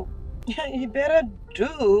to jail. He better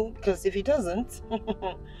do, because if he doesn't,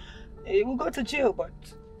 he will go to jail, but...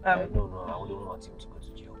 No, I wouldn't want him to go to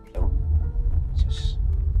jail.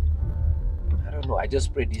 I don't know, I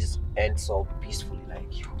just pray this ends up peacefully, like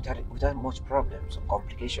without much problems or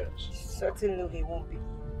complications. Certainly he won't be.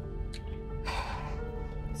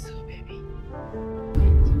 So, baby.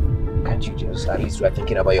 Can't you just, at least we're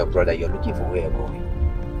thinking about your brother, you're looking for where you're going.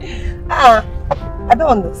 I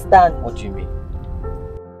don't understand. What do you mean?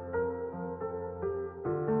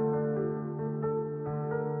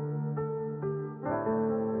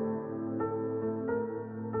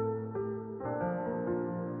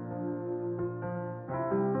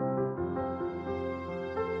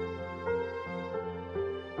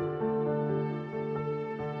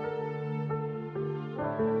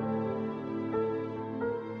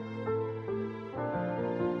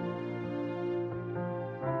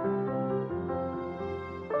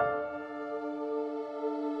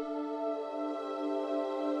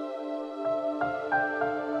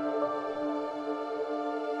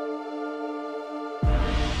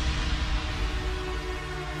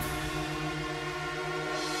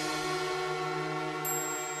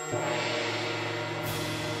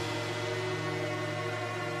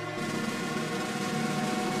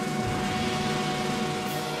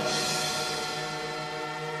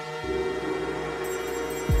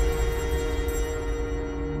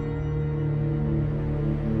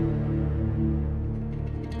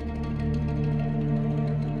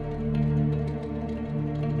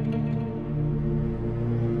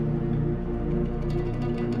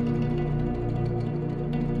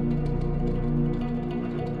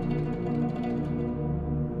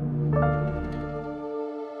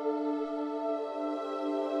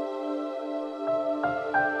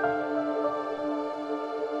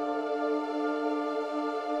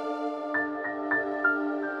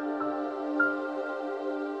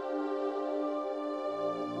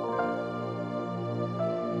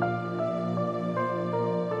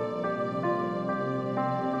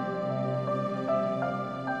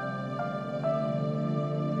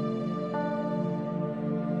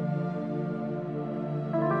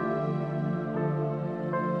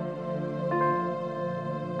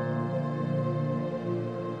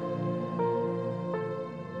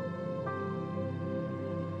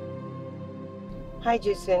 Hi,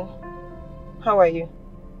 Jason. How are you?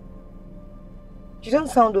 You don't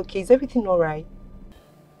sound okay. Is everything alright?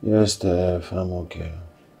 Yes, Steph, I'm okay.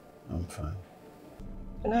 I'm fine.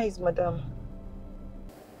 And how is Madame?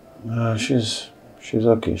 She's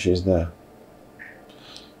okay. She's there.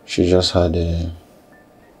 She just had a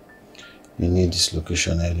knee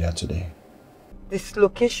dislocation earlier today.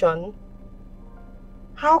 Dislocation?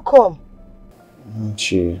 How come?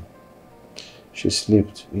 She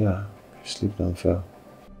slipped. Yeah, she slipped and fell.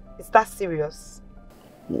 Is that serious?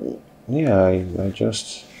 Yeah, I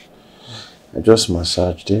just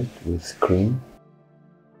massaged it with cream.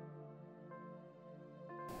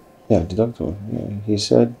 Yeah, the doctor, he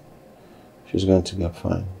said she's going to get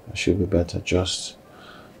fine. She'll be better just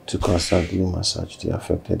to constantly massage the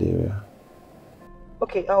affected area.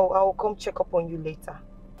 Okay, I'll come check up on you later.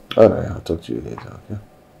 Alright, I'll talk to you later, okay?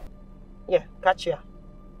 Yeah, catch ya.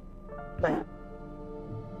 Bye.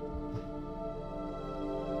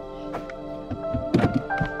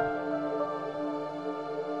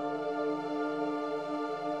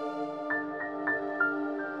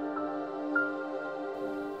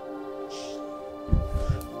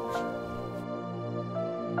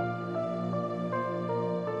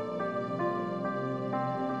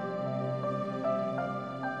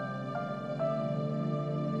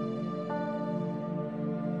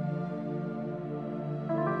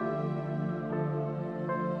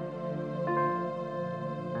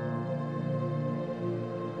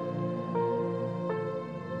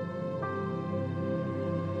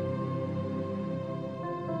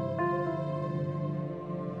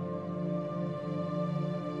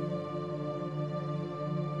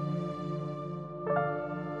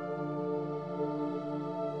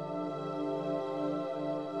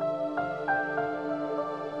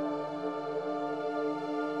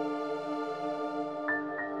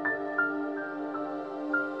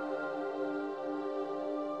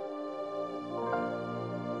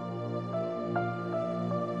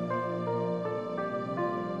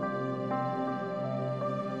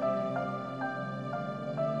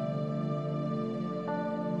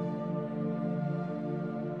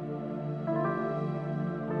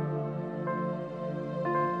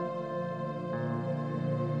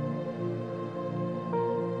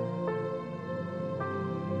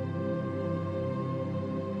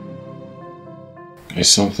 There's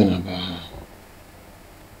something about her.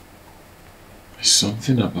 There's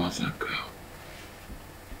something about that girl.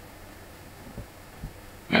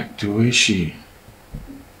 Like the way she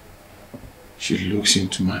looks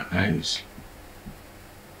into my eyes.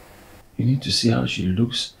 You need to see how she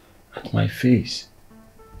looks at my face.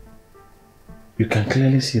 You can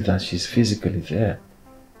clearly see that she's physically there.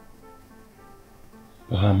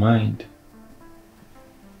 But her mind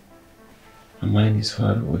is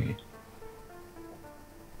far away.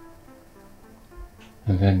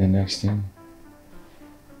 And then the next thing,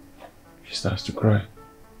 she starts to cry.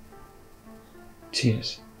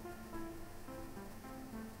 Tears.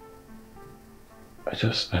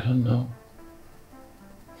 I don't know.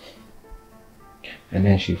 And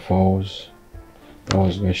then she falls. That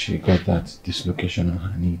was where she got that dislocation on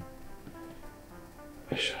her knee.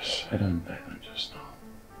 It's just, I don't just know.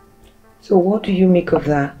 So what do you make of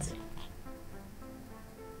that?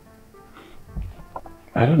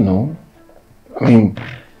 I don't know. I mean,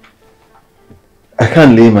 I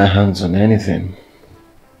can't lay my hands on anything.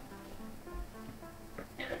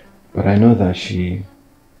 But I know that she's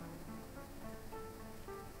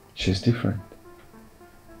different.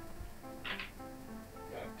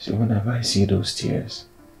 So whenever I see those tears,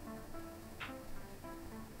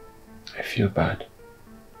 I feel bad.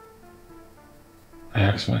 I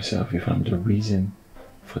ask myself if I'm the reason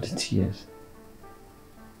for the tears.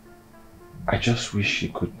 I just wish she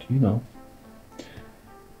could,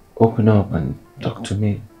 open up and talk to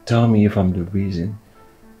me. Tell me if I'm the reason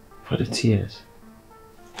for the tears.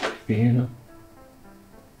 But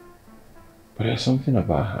there's something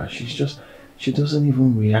about her. She doesn't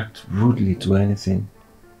even react rudely to anything.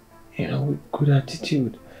 With good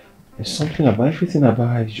attitude. There's something about everything about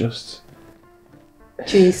her is just...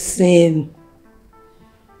 Jason,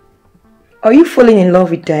 are you falling in love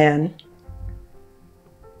with Diane?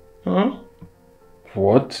 Huh?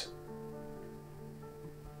 What?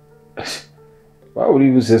 Why would you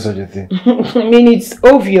even say such a thing? I mean, it's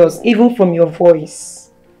obvious, even from your voice.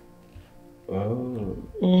 Oh.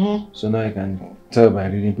 So now I can tell by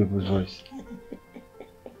reading people's voice.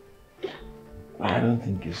 I don't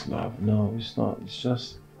think it's love. No, it's not. It's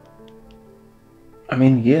just... I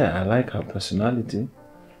mean, yeah, I like her personality.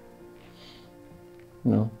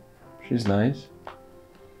 She's nice.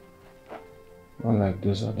 Unlike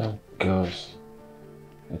those other girls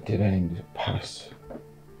that did in the past.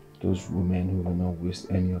 Those women who will not waste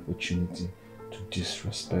any opportunity to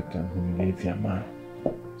disrespect and humiliate their man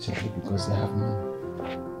simply because they have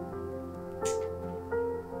money.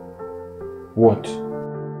 What?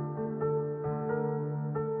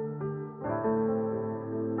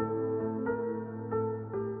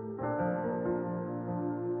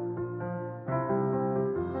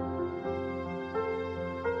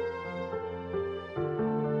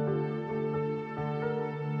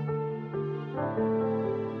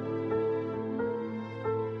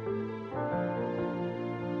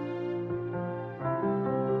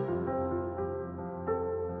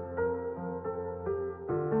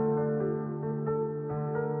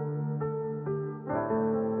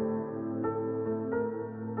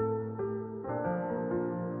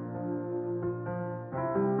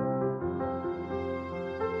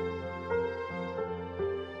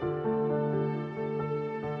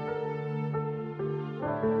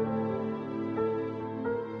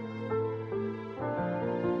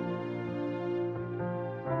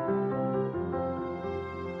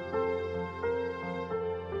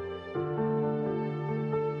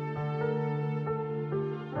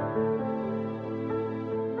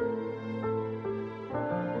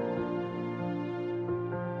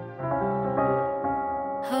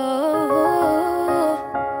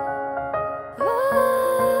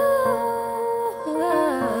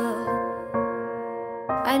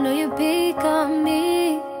 I know you pick on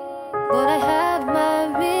me, but I have my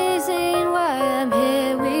reason why I'm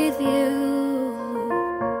here with you.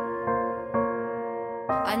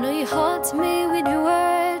 I know you haunt me with your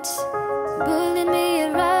words, bullying me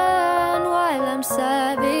around while I'm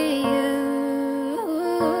serving you.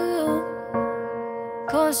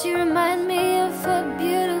 'Cause you remind me of a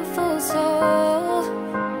beautiful soul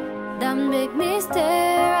that make me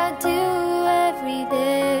stare at you every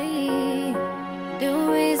day. The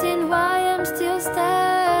reason why I'm still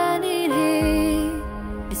standing here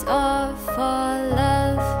is all for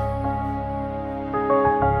love.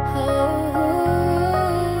 Oh,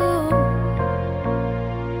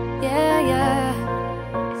 yeah, yeah.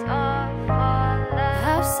 It's all for love.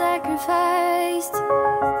 I've sacrificed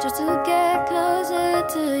just to get closer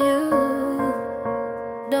to you.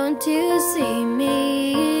 Don't you see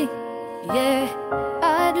me? Yeah,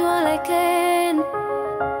 I do all I can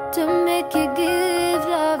to make you good.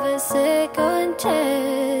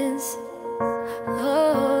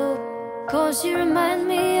 Oh, she reminds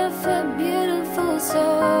me of a beautiful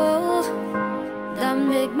soul that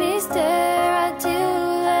make me stare at you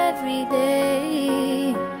every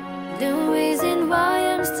day. The reason why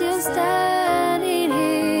I'm still standing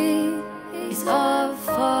here is all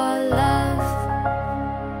for love.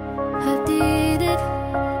 I did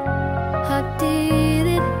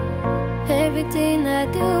it, everything I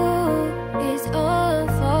do is all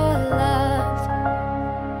for love.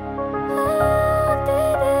 I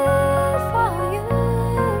did it for you.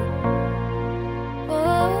 Oh,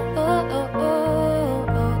 oh, oh, oh,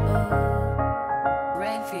 oh, oh.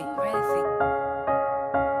 Refi.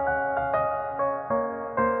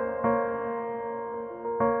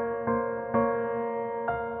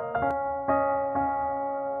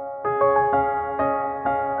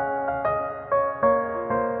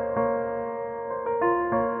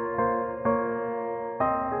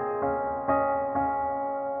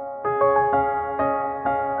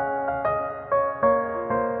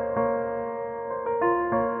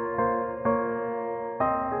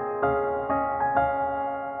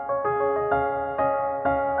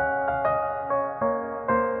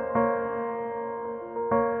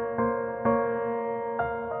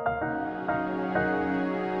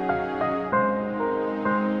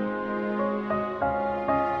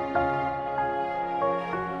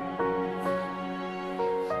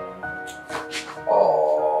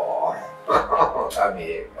 Oh, come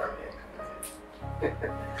here.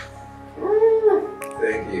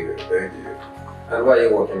 Thank you. And why are you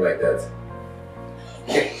walking like that?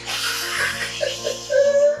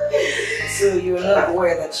 So you're not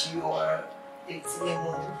aware that you are dating a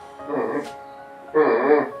woman?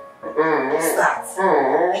 Start.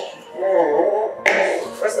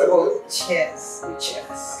 First of all, cheers.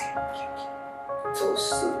 Toast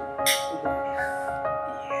to life.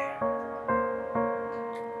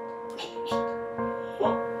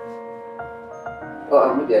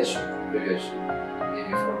 Oh, maybe I should give you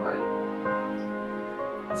from mine.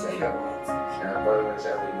 Say your words.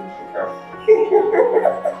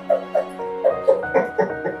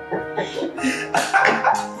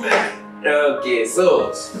 Okay,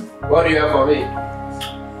 so what do you have for me? I'm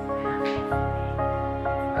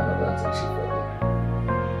not going to take shit from you.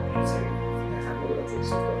 Sorry, I'm not going to take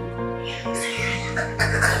shit from you.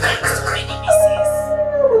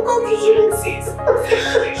 Come to you, sis.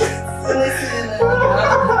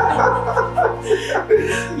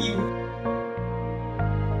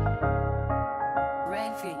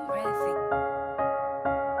 Refi.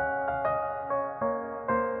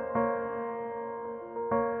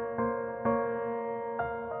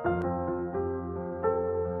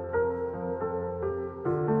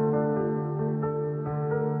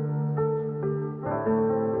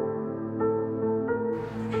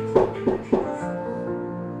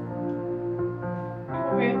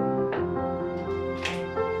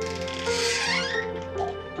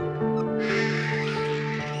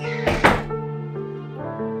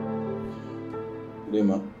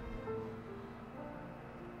 Lima,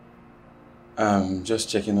 I'm just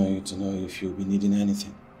checking on you to know if you'll be needing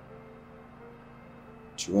anything.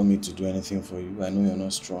 Do you want me to do anything for you? I know you're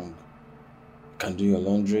not strong. I can do your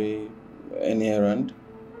laundry, any errand.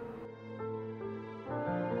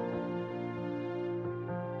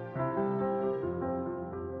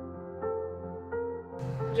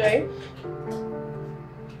 Jay?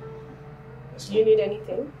 Do you need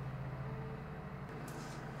anything?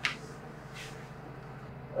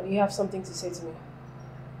 Or do you have something to say to me?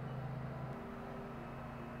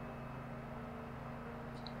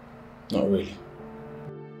 Not really.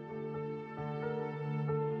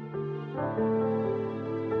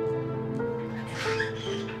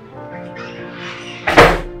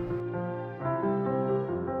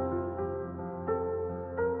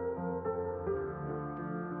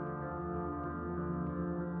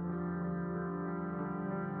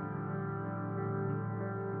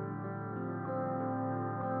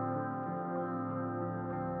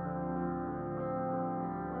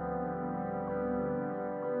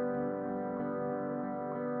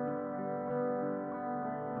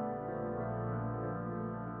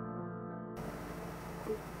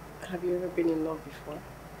 Have you ever been in love before?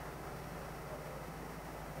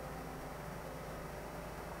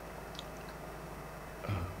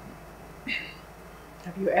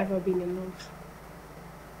 Have you ever been in love?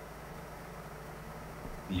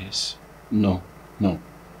 Yes. No.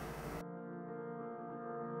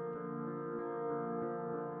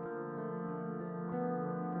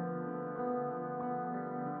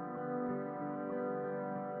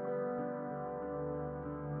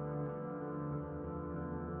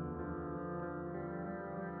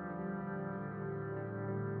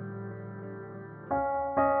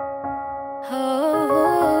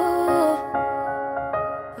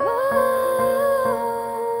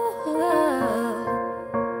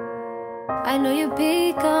 I know you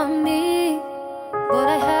pick on me, but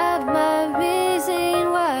I have my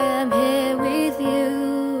reason why I'm here with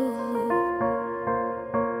you.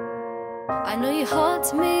 I know you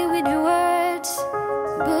haunt me with your words,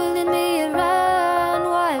 bullying me around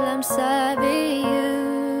while I'm serving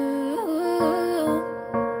you.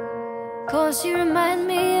 'Cause you remind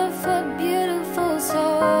me of a beautiful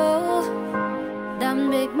soul that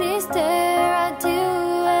make me stare at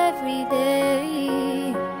you every day.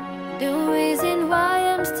 The reason why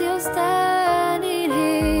I'm still standing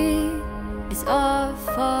here is all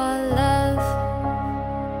for love.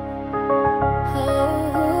 Oh,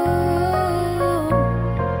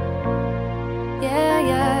 yeah,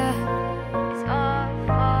 yeah. It's all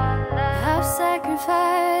for love. I've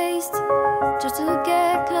sacrificed just to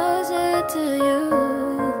get closer to you.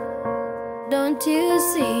 Don't you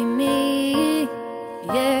see me?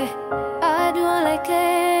 Yeah, I do all I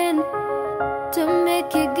can to make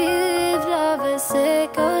you give love a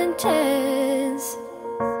second chance.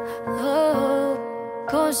 Oh,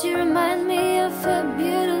 'cause you remind me of a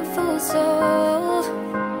beautiful soul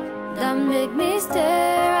that make me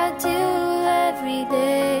stare at you every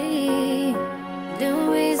day. The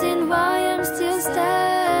reason why I'm still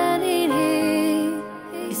standing here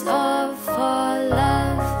is all for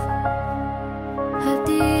love. I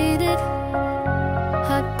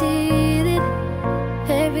did it,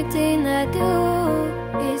 everything I do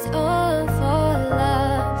is all for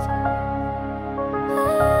love. I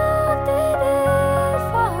did it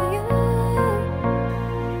for you.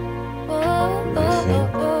 Oh, I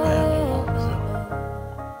think I am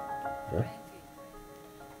in love.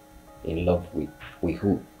 In love with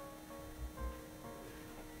who?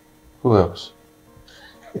 Who else?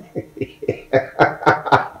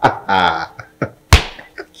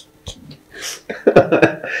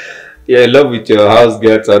 You're in love with your house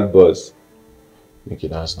girl and boss. Mickey,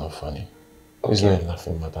 that's not funny. It's not a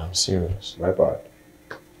laughing matter. I'm serious. My bad.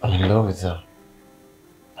 I'm in love with her.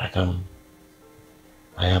 Like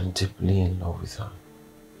I am deeply in love with her.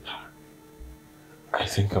 I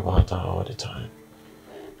think about her all the time.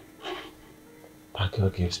 That girl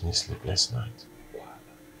gives me sleepless nights.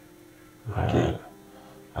 I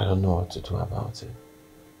don't know what to do about it.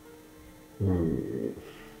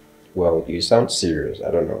 Well, you sound serious.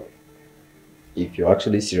 I don't know. If you're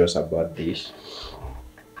actually serious about this,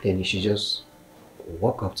 then you should just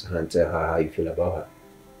walk up to her and tell her how you feel about her.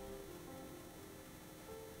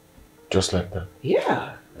 Just like that?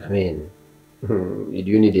 Yeah. I mean, do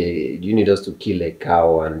you need us to kill a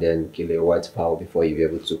cow and then kill a white fowl before you be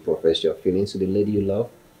able to profess your feelings to the lady you love?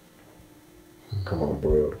 Come on,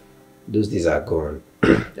 bro. Those days are gone.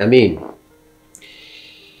 I mean,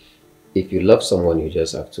 if you love someone, you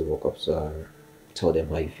just have to walk up to her, tell them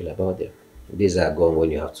how you feel about them. Days are gone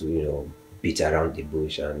when you have to, beat around the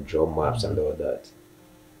bush and draw maps and all that.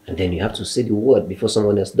 And then you have to say the word before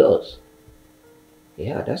someone else does.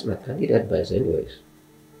 Yeah, that's my candid advice anyways.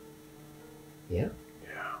 Yeah?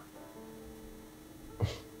 Yeah.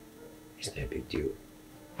 It's not a big deal.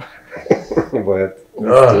 But it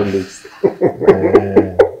still looks...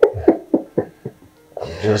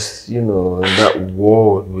 Just, in that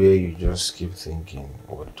world where you just keep thinking,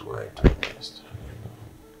 what do I do next?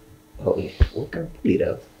 Oh, yeah. We can pull it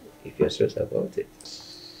out if you're stressed about it.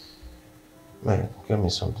 Man, get me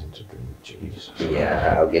something to do, jeez.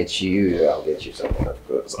 Yeah, I'll get you something, of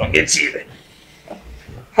course. I'll get you then.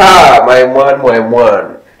 Ha! My man.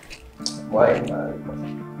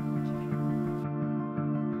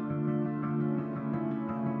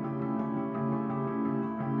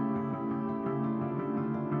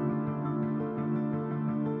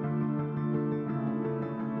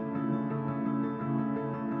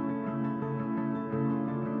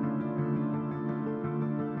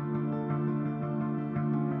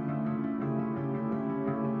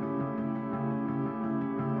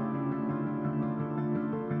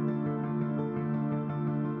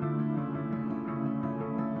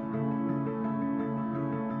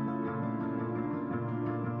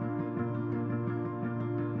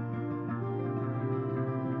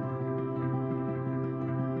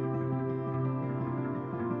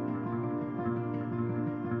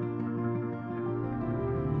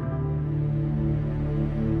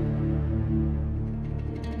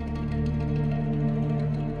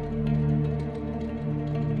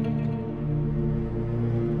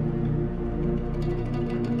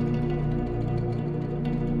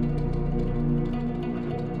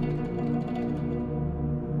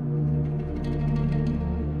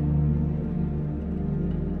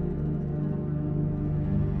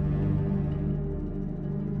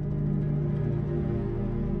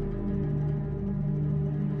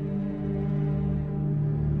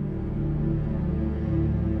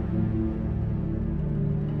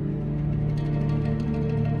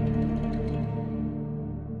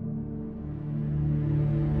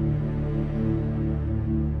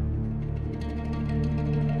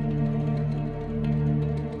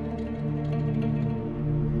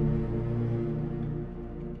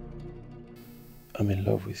 I'm in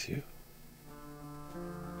love with you.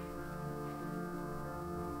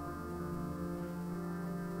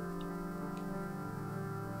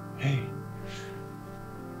 Hey.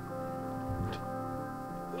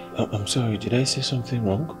 I'm sorry, did I say something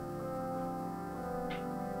wrong?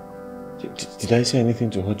 Did I say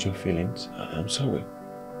anything to hurt your feelings? I'm sorry.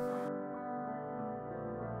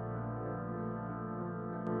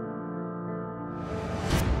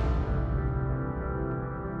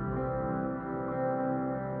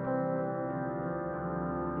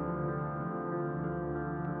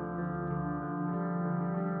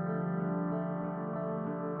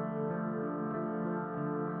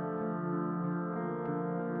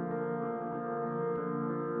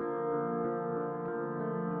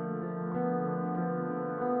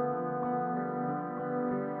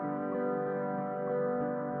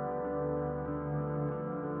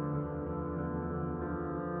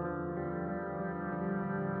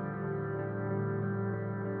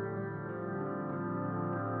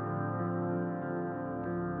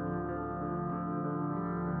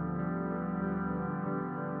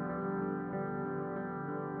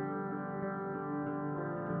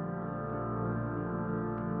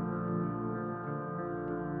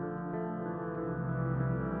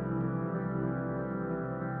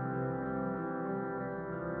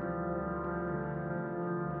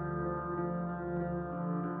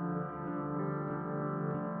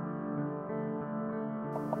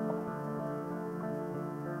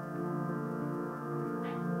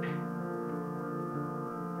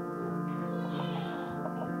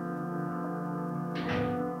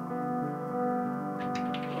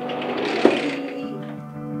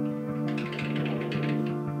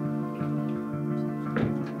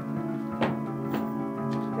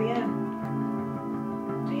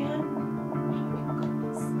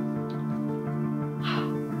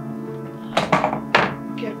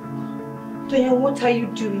 Diane, what are you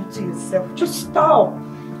doing to yourself? Just stop.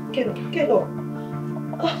 Get up, get up.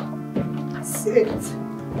 Sit.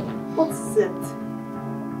 What's it?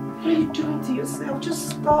 What are you doing to yourself? Just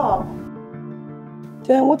stop.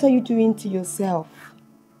 Diane, what are you doing to yourself?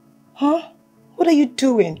 Huh? What are you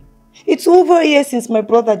doing? It's over a year since my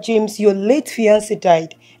brother James, your late fiancé,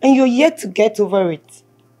 died, and you're yet to get over it.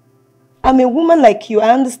 I'm a woman like you. I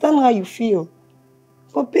understand how you feel.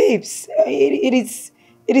 But babes,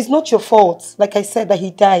 it is not your fault, like I said, that he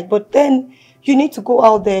died. But then you need to go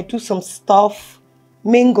out there, do some stuff,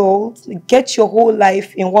 mingle, get your whole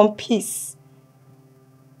life in one piece.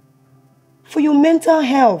 For your mental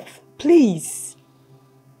health, please.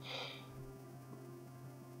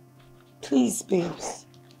 Please, babes.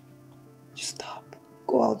 Just stop.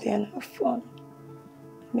 Go out there and have fun.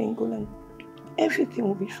 Mingle and everything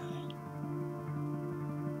will be fine.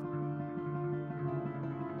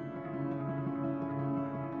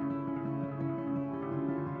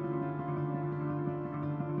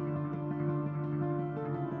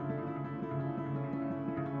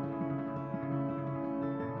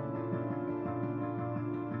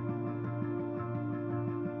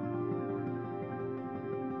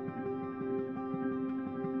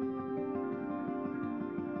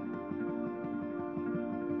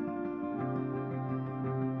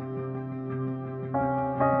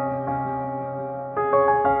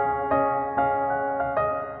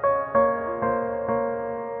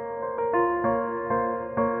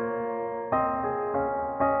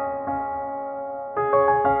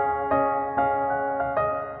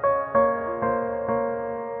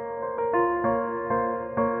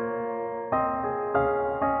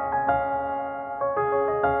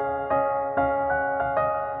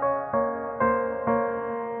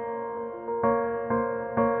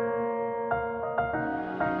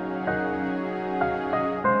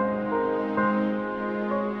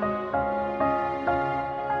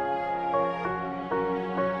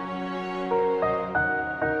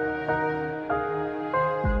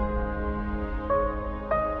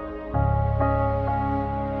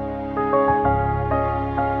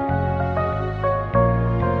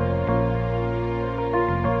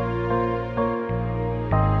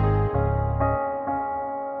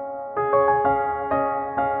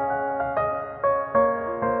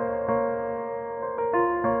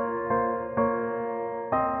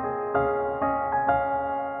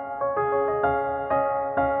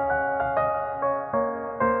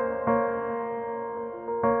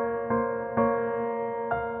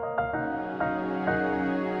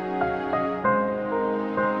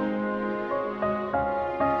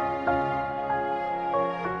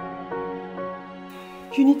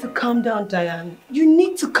 You need to calm down, Diane. You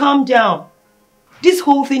need to calm down. This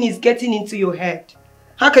whole thing is getting into your head.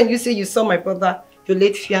 How can you say you saw my brother, your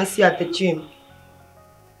late fiancé, at the gym?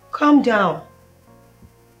 Calm down.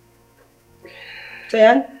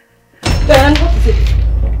 Diane? Diane, what is it?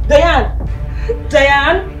 Diane!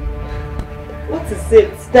 Diane! What is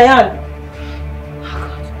it? Diane! Oh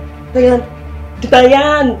God. Diane!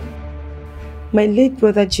 Diane! My late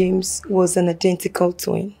brother James was an identical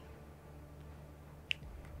twin.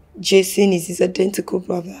 Jason is his identical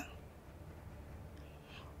brother.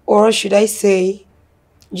 Or should I say,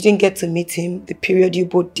 you didn't get to meet him the period you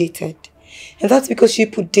both dated. And that's because you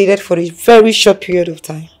both dated for a very short period of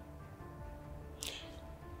time.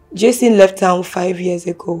 Jason left town 5 years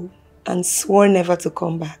ago and swore never to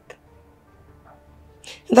come back.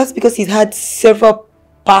 And that's because he's had several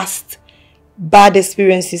past bad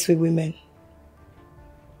experiences with women.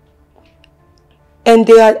 And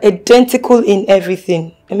they are identical in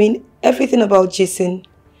everything. I mean, everything about Jason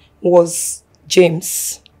was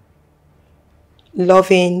James.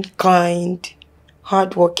 Loving, kind,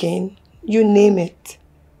 hardworking, you name it.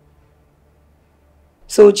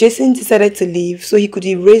 So Jason decided to leave so he could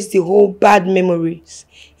erase the whole bad memories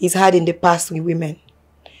he's had in the past with women.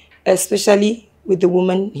 Especially with the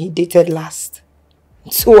woman he dated last.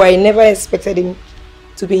 So I never expected him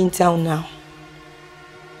to be in town now.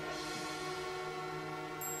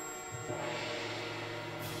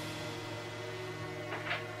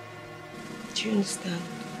 Do you understand?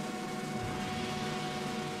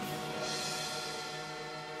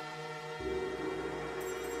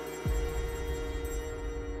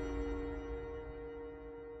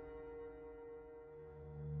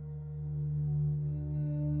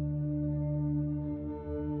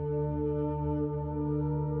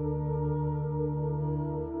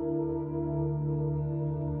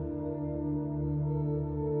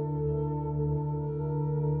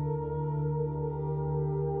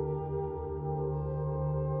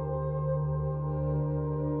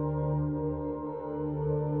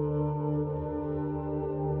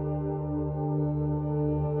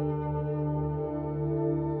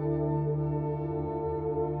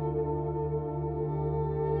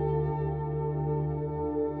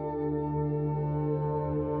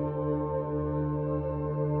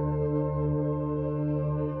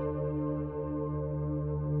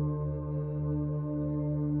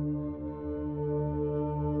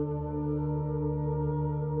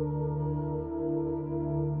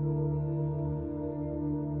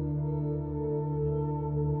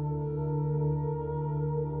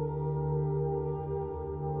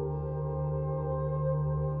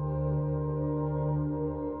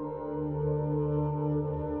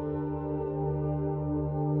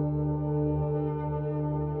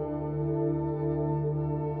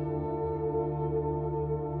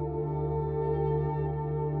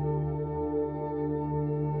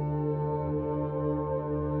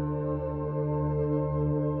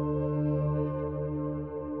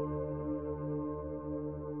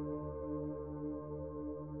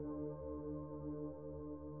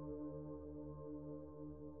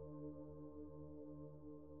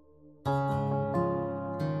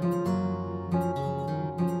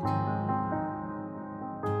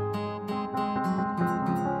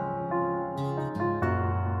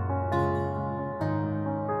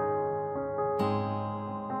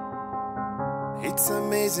 It's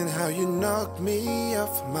amazing how you knocked me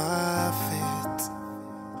off my feet.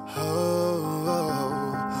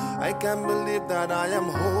 Oh, I can't believe that I am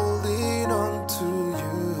holding on to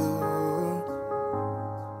you.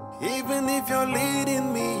 Even if you're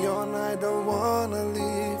leading me on, I don't wanna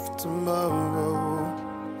leave tomorrow.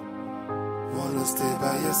 Wanna stay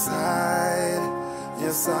by your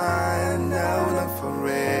side now and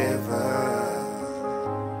forever.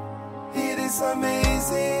 It is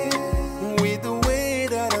amazing with the way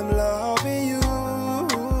that I'm loving you.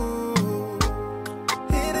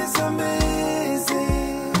 It is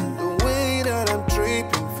amazing the way that I'm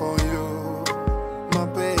tripping for you, my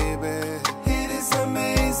baby. It is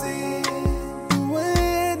amazing the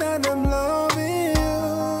way that I'm loving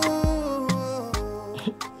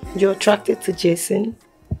you. You're attracted to Jason,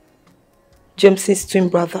 James's twin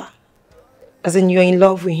brother, as in you're in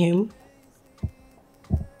love with him.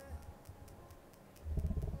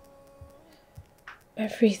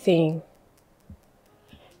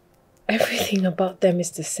 Everything about them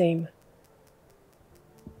is the same.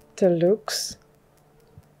 The looks,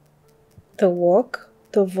 the walk,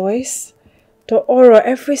 the voice, the aura,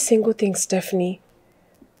 every single thing, Stephanie.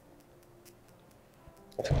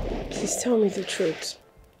 Please tell me the truth.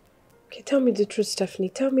 Okay, tell me the truth, Stephanie.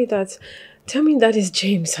 Tell me that is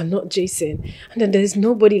James and not Jason. And that there's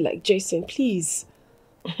nobody like Jason, please.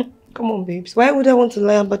 Come on, babes. Why would I want to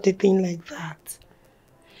lie about a thing like that?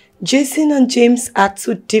 Jason and James are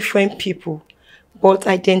two different people, but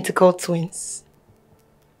identical twins.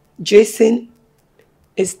 Jason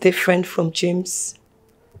is different from James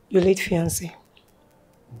your late fiancé.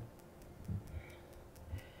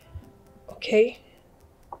 Okay.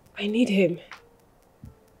 I need him.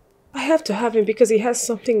 I have to have him because he has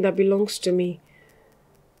something that belongs to me.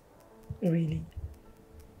 Really?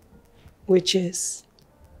 Which is?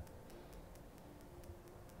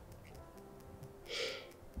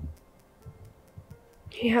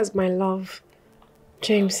 He has my love,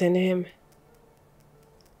 James, and him.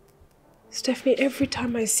 Stephanie, every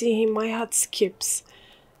time I see him, my heart skips.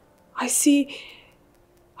 I see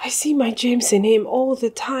my James in him all the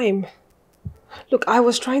time. Look, I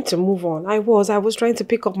was trying to move on. I was trying to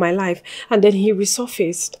pick up my life, and then he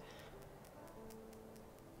resurfaced.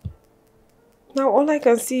 Now all I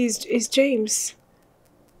can see is James.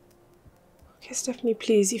 Okay, Stephanie,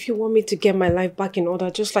 please, if you want me to get my life back in order,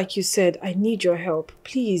 just like you said, I need your help.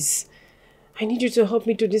 Please. I need you to help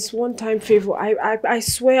me do this one-time favor. I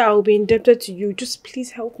swear I'll be indebted to you. Just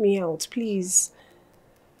please help me out, please.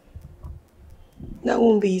 That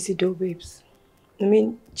won't be easy though, babes. I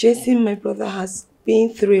mean, Jason, my brother, has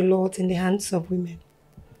been through a lot in the hands of women.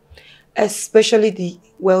 Especially the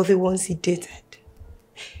wealthy ones he dated.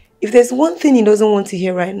 If there's one thing he doesn't want to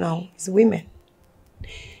hear right now, it's women.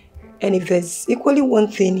 And if there's equally one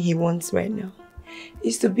thing he wants right now,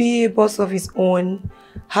 is to be a boss of his own,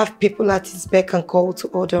 have people at his beck and call to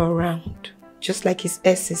order around, just like his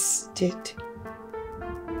exes did.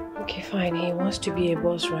 Okay, fine. He wants to be a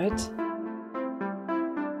boss, right?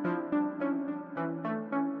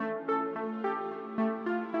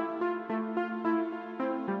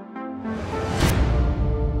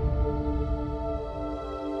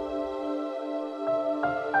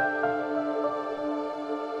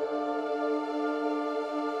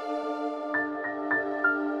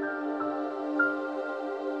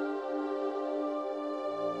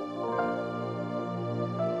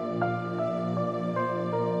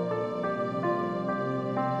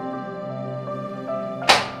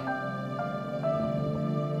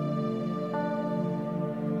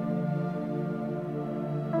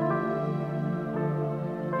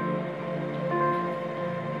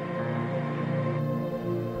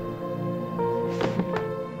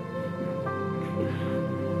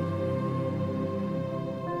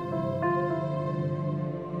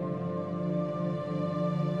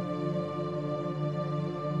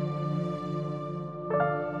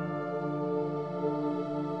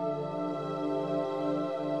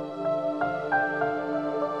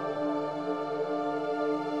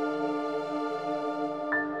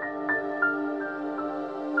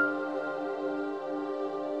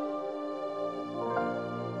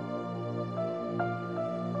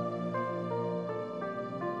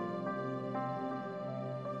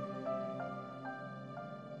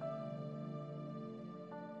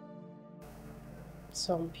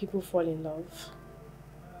 Some people fall in love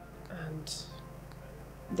and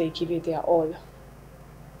they give it their all.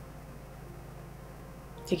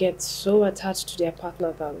 They get so attached to their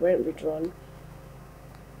partner that when withdrawn,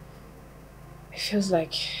 it feels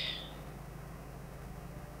like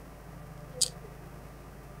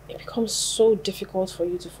it becomes so difficult for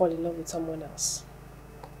you to fall in love with someone else.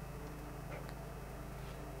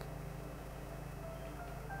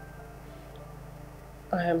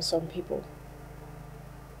 I am some people.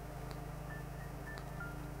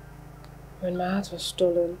 When my heart was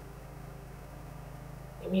stolen,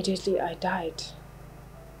 immediately I died.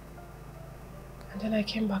 And then I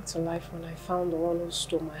came back to life when I found the one who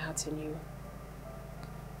stole my heart in you.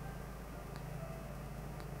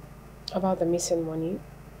 About the missing money,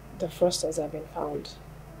 the fraudsters have been found.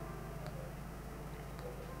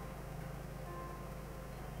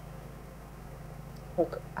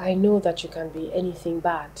 Look, I know that you can be anything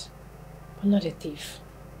bad, but not a thief.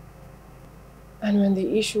 And when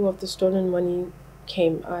the issue of the stolen money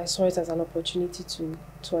came, I saw it as an opportunity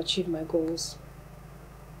to achieve my goals.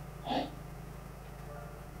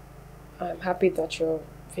 I'm happy that you're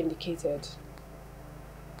vindicated.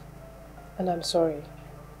 And I'm sorry.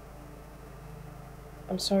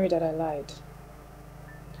 I'm sorry that I lied.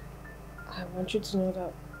 I want you to know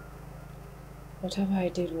that whatever I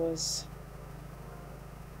did was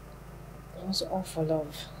all for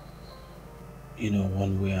love. You know,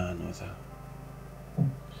 one way or another,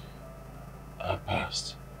 our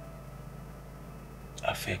past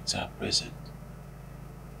affects our present.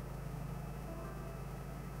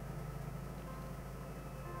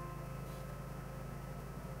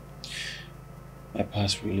 My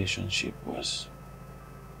past relationship was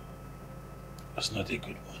not a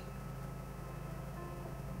good one.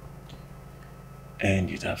 And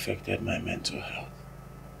it affected my mental health.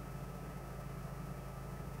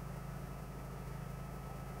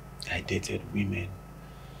 I dated women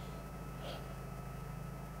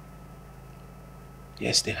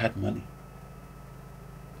Yes, they had money.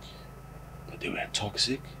 But they were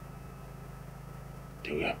toxic.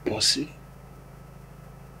 They were bossy.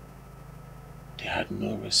 They had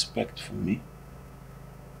no respect for me.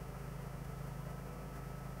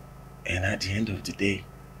 And at the end of the day,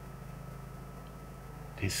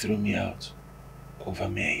 they threw me out over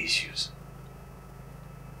mere issues.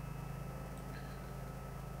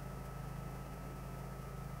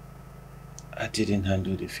 I didn't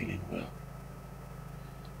handle the feeling well.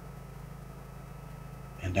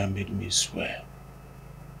 And that made me swear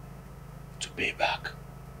to pay back.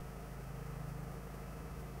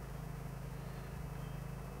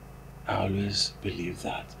 I always believe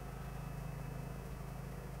that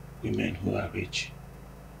women who are rich,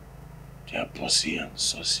 they are bossy and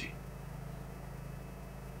saucy.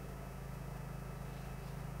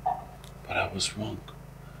 But I was wrong.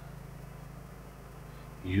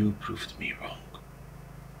 You proved me wrong.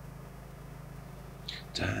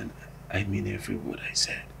 Dan, I mean every word I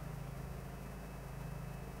said.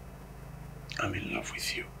 I'm in love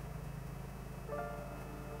with you.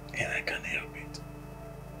 And I can't help it.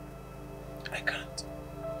 I can't.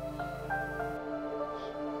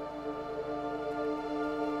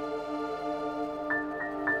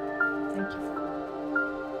 Thank you.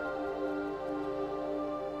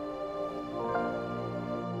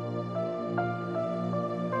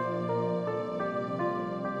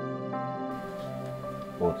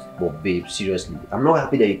 But babe, seriously, I'm not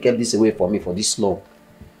happy that you kept this away from me for this long.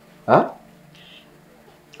 Huh?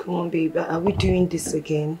 Come on, babe. Are we doing this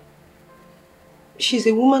again? She's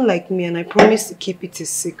a woman like me and I promise to keep it a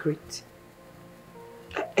secret.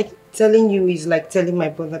 Telling you is like telling my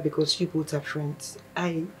brother because you both are friends.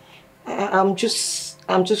 I'm just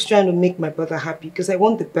trying to make my brother happy because I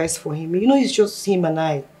want the best for him. You know, it's just him and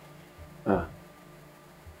I. Ah.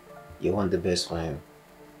 You want the best for him?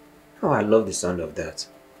 Oh, I love the sound of that.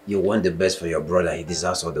 You want the best for your brother, he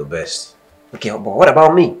deserves all the best. Okay, but what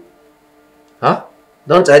about me? Huh?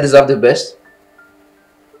 Don't I deserve the best?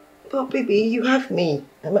 Oh, baby, you have me.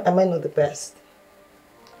 Am I not the best?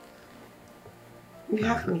 You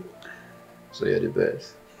have me. So you're the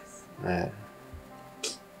best? Yes.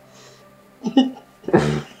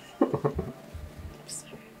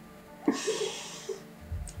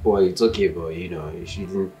 Boy, it's okay, but you know, you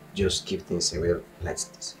shouldn't just keep things away like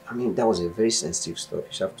this. I mean, that was a very sensitive stuff.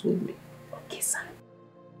 You should have told me. Okay, son.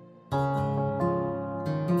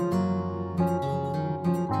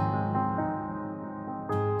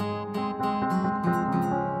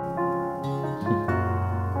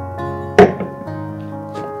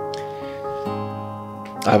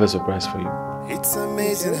 I have a surprise for you. It's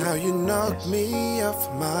amazing how you knock me off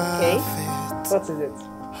my feet. What is it?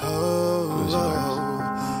 Oh,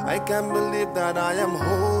 I can't believe that I am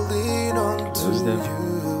holding on to you.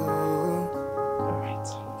 Alright.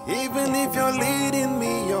 Even if you're leading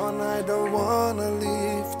me on, I don't wanna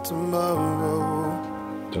leave tomorrow.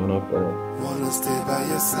 Don't worry. Wanna stay by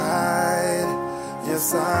your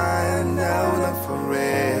side now and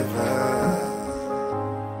forever.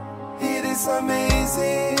 It is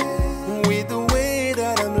amazing with the way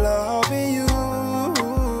that I'm loving you.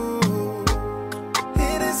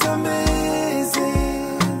 It is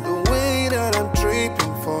amazing the way that I'm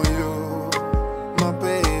tripping for you, my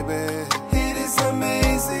baby. It is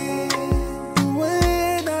amazing the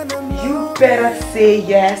way that I'm loving you. Better say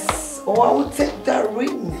yes or I will take that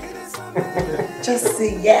ring. Just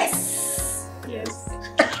say yes. Yes.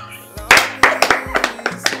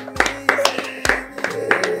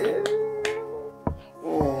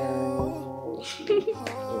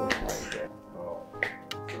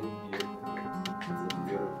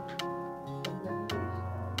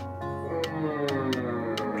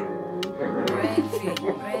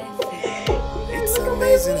 It's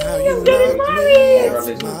amazing how you knock me off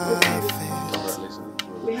my feet.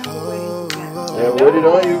 Yeah, wait it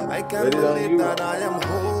on you. I can't believe that I am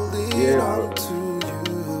holding on to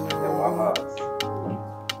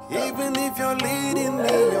you. Even if you're leading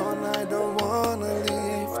me on, I don't wanna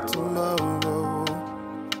leave tomorrow.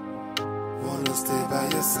 Wanna stay by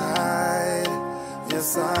your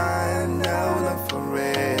side now and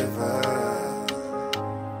forever.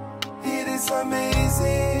 It is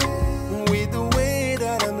amazing with the way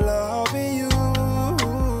that I'm loving you.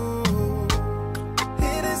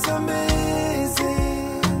 It is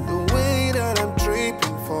amazing the way that I'm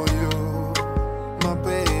tripping for you, my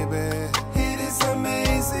baby. It is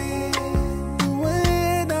amazing the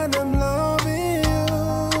way that I'm loving you.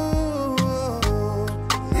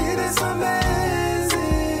 It is amazing.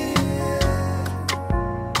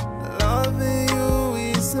 Loving you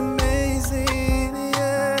is amazing,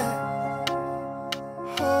 yeah.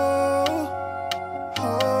 Oh,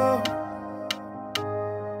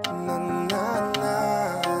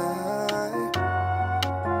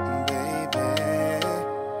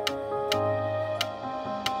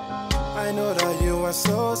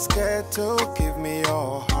 to give me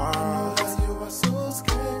your heart. You are so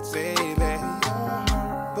scared, baby,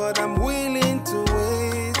 but I'm willing to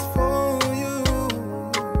wait for you.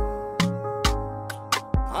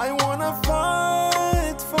 I wanna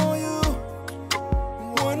fight for you,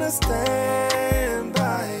 wanna stand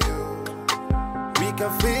by you. We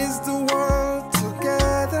can face the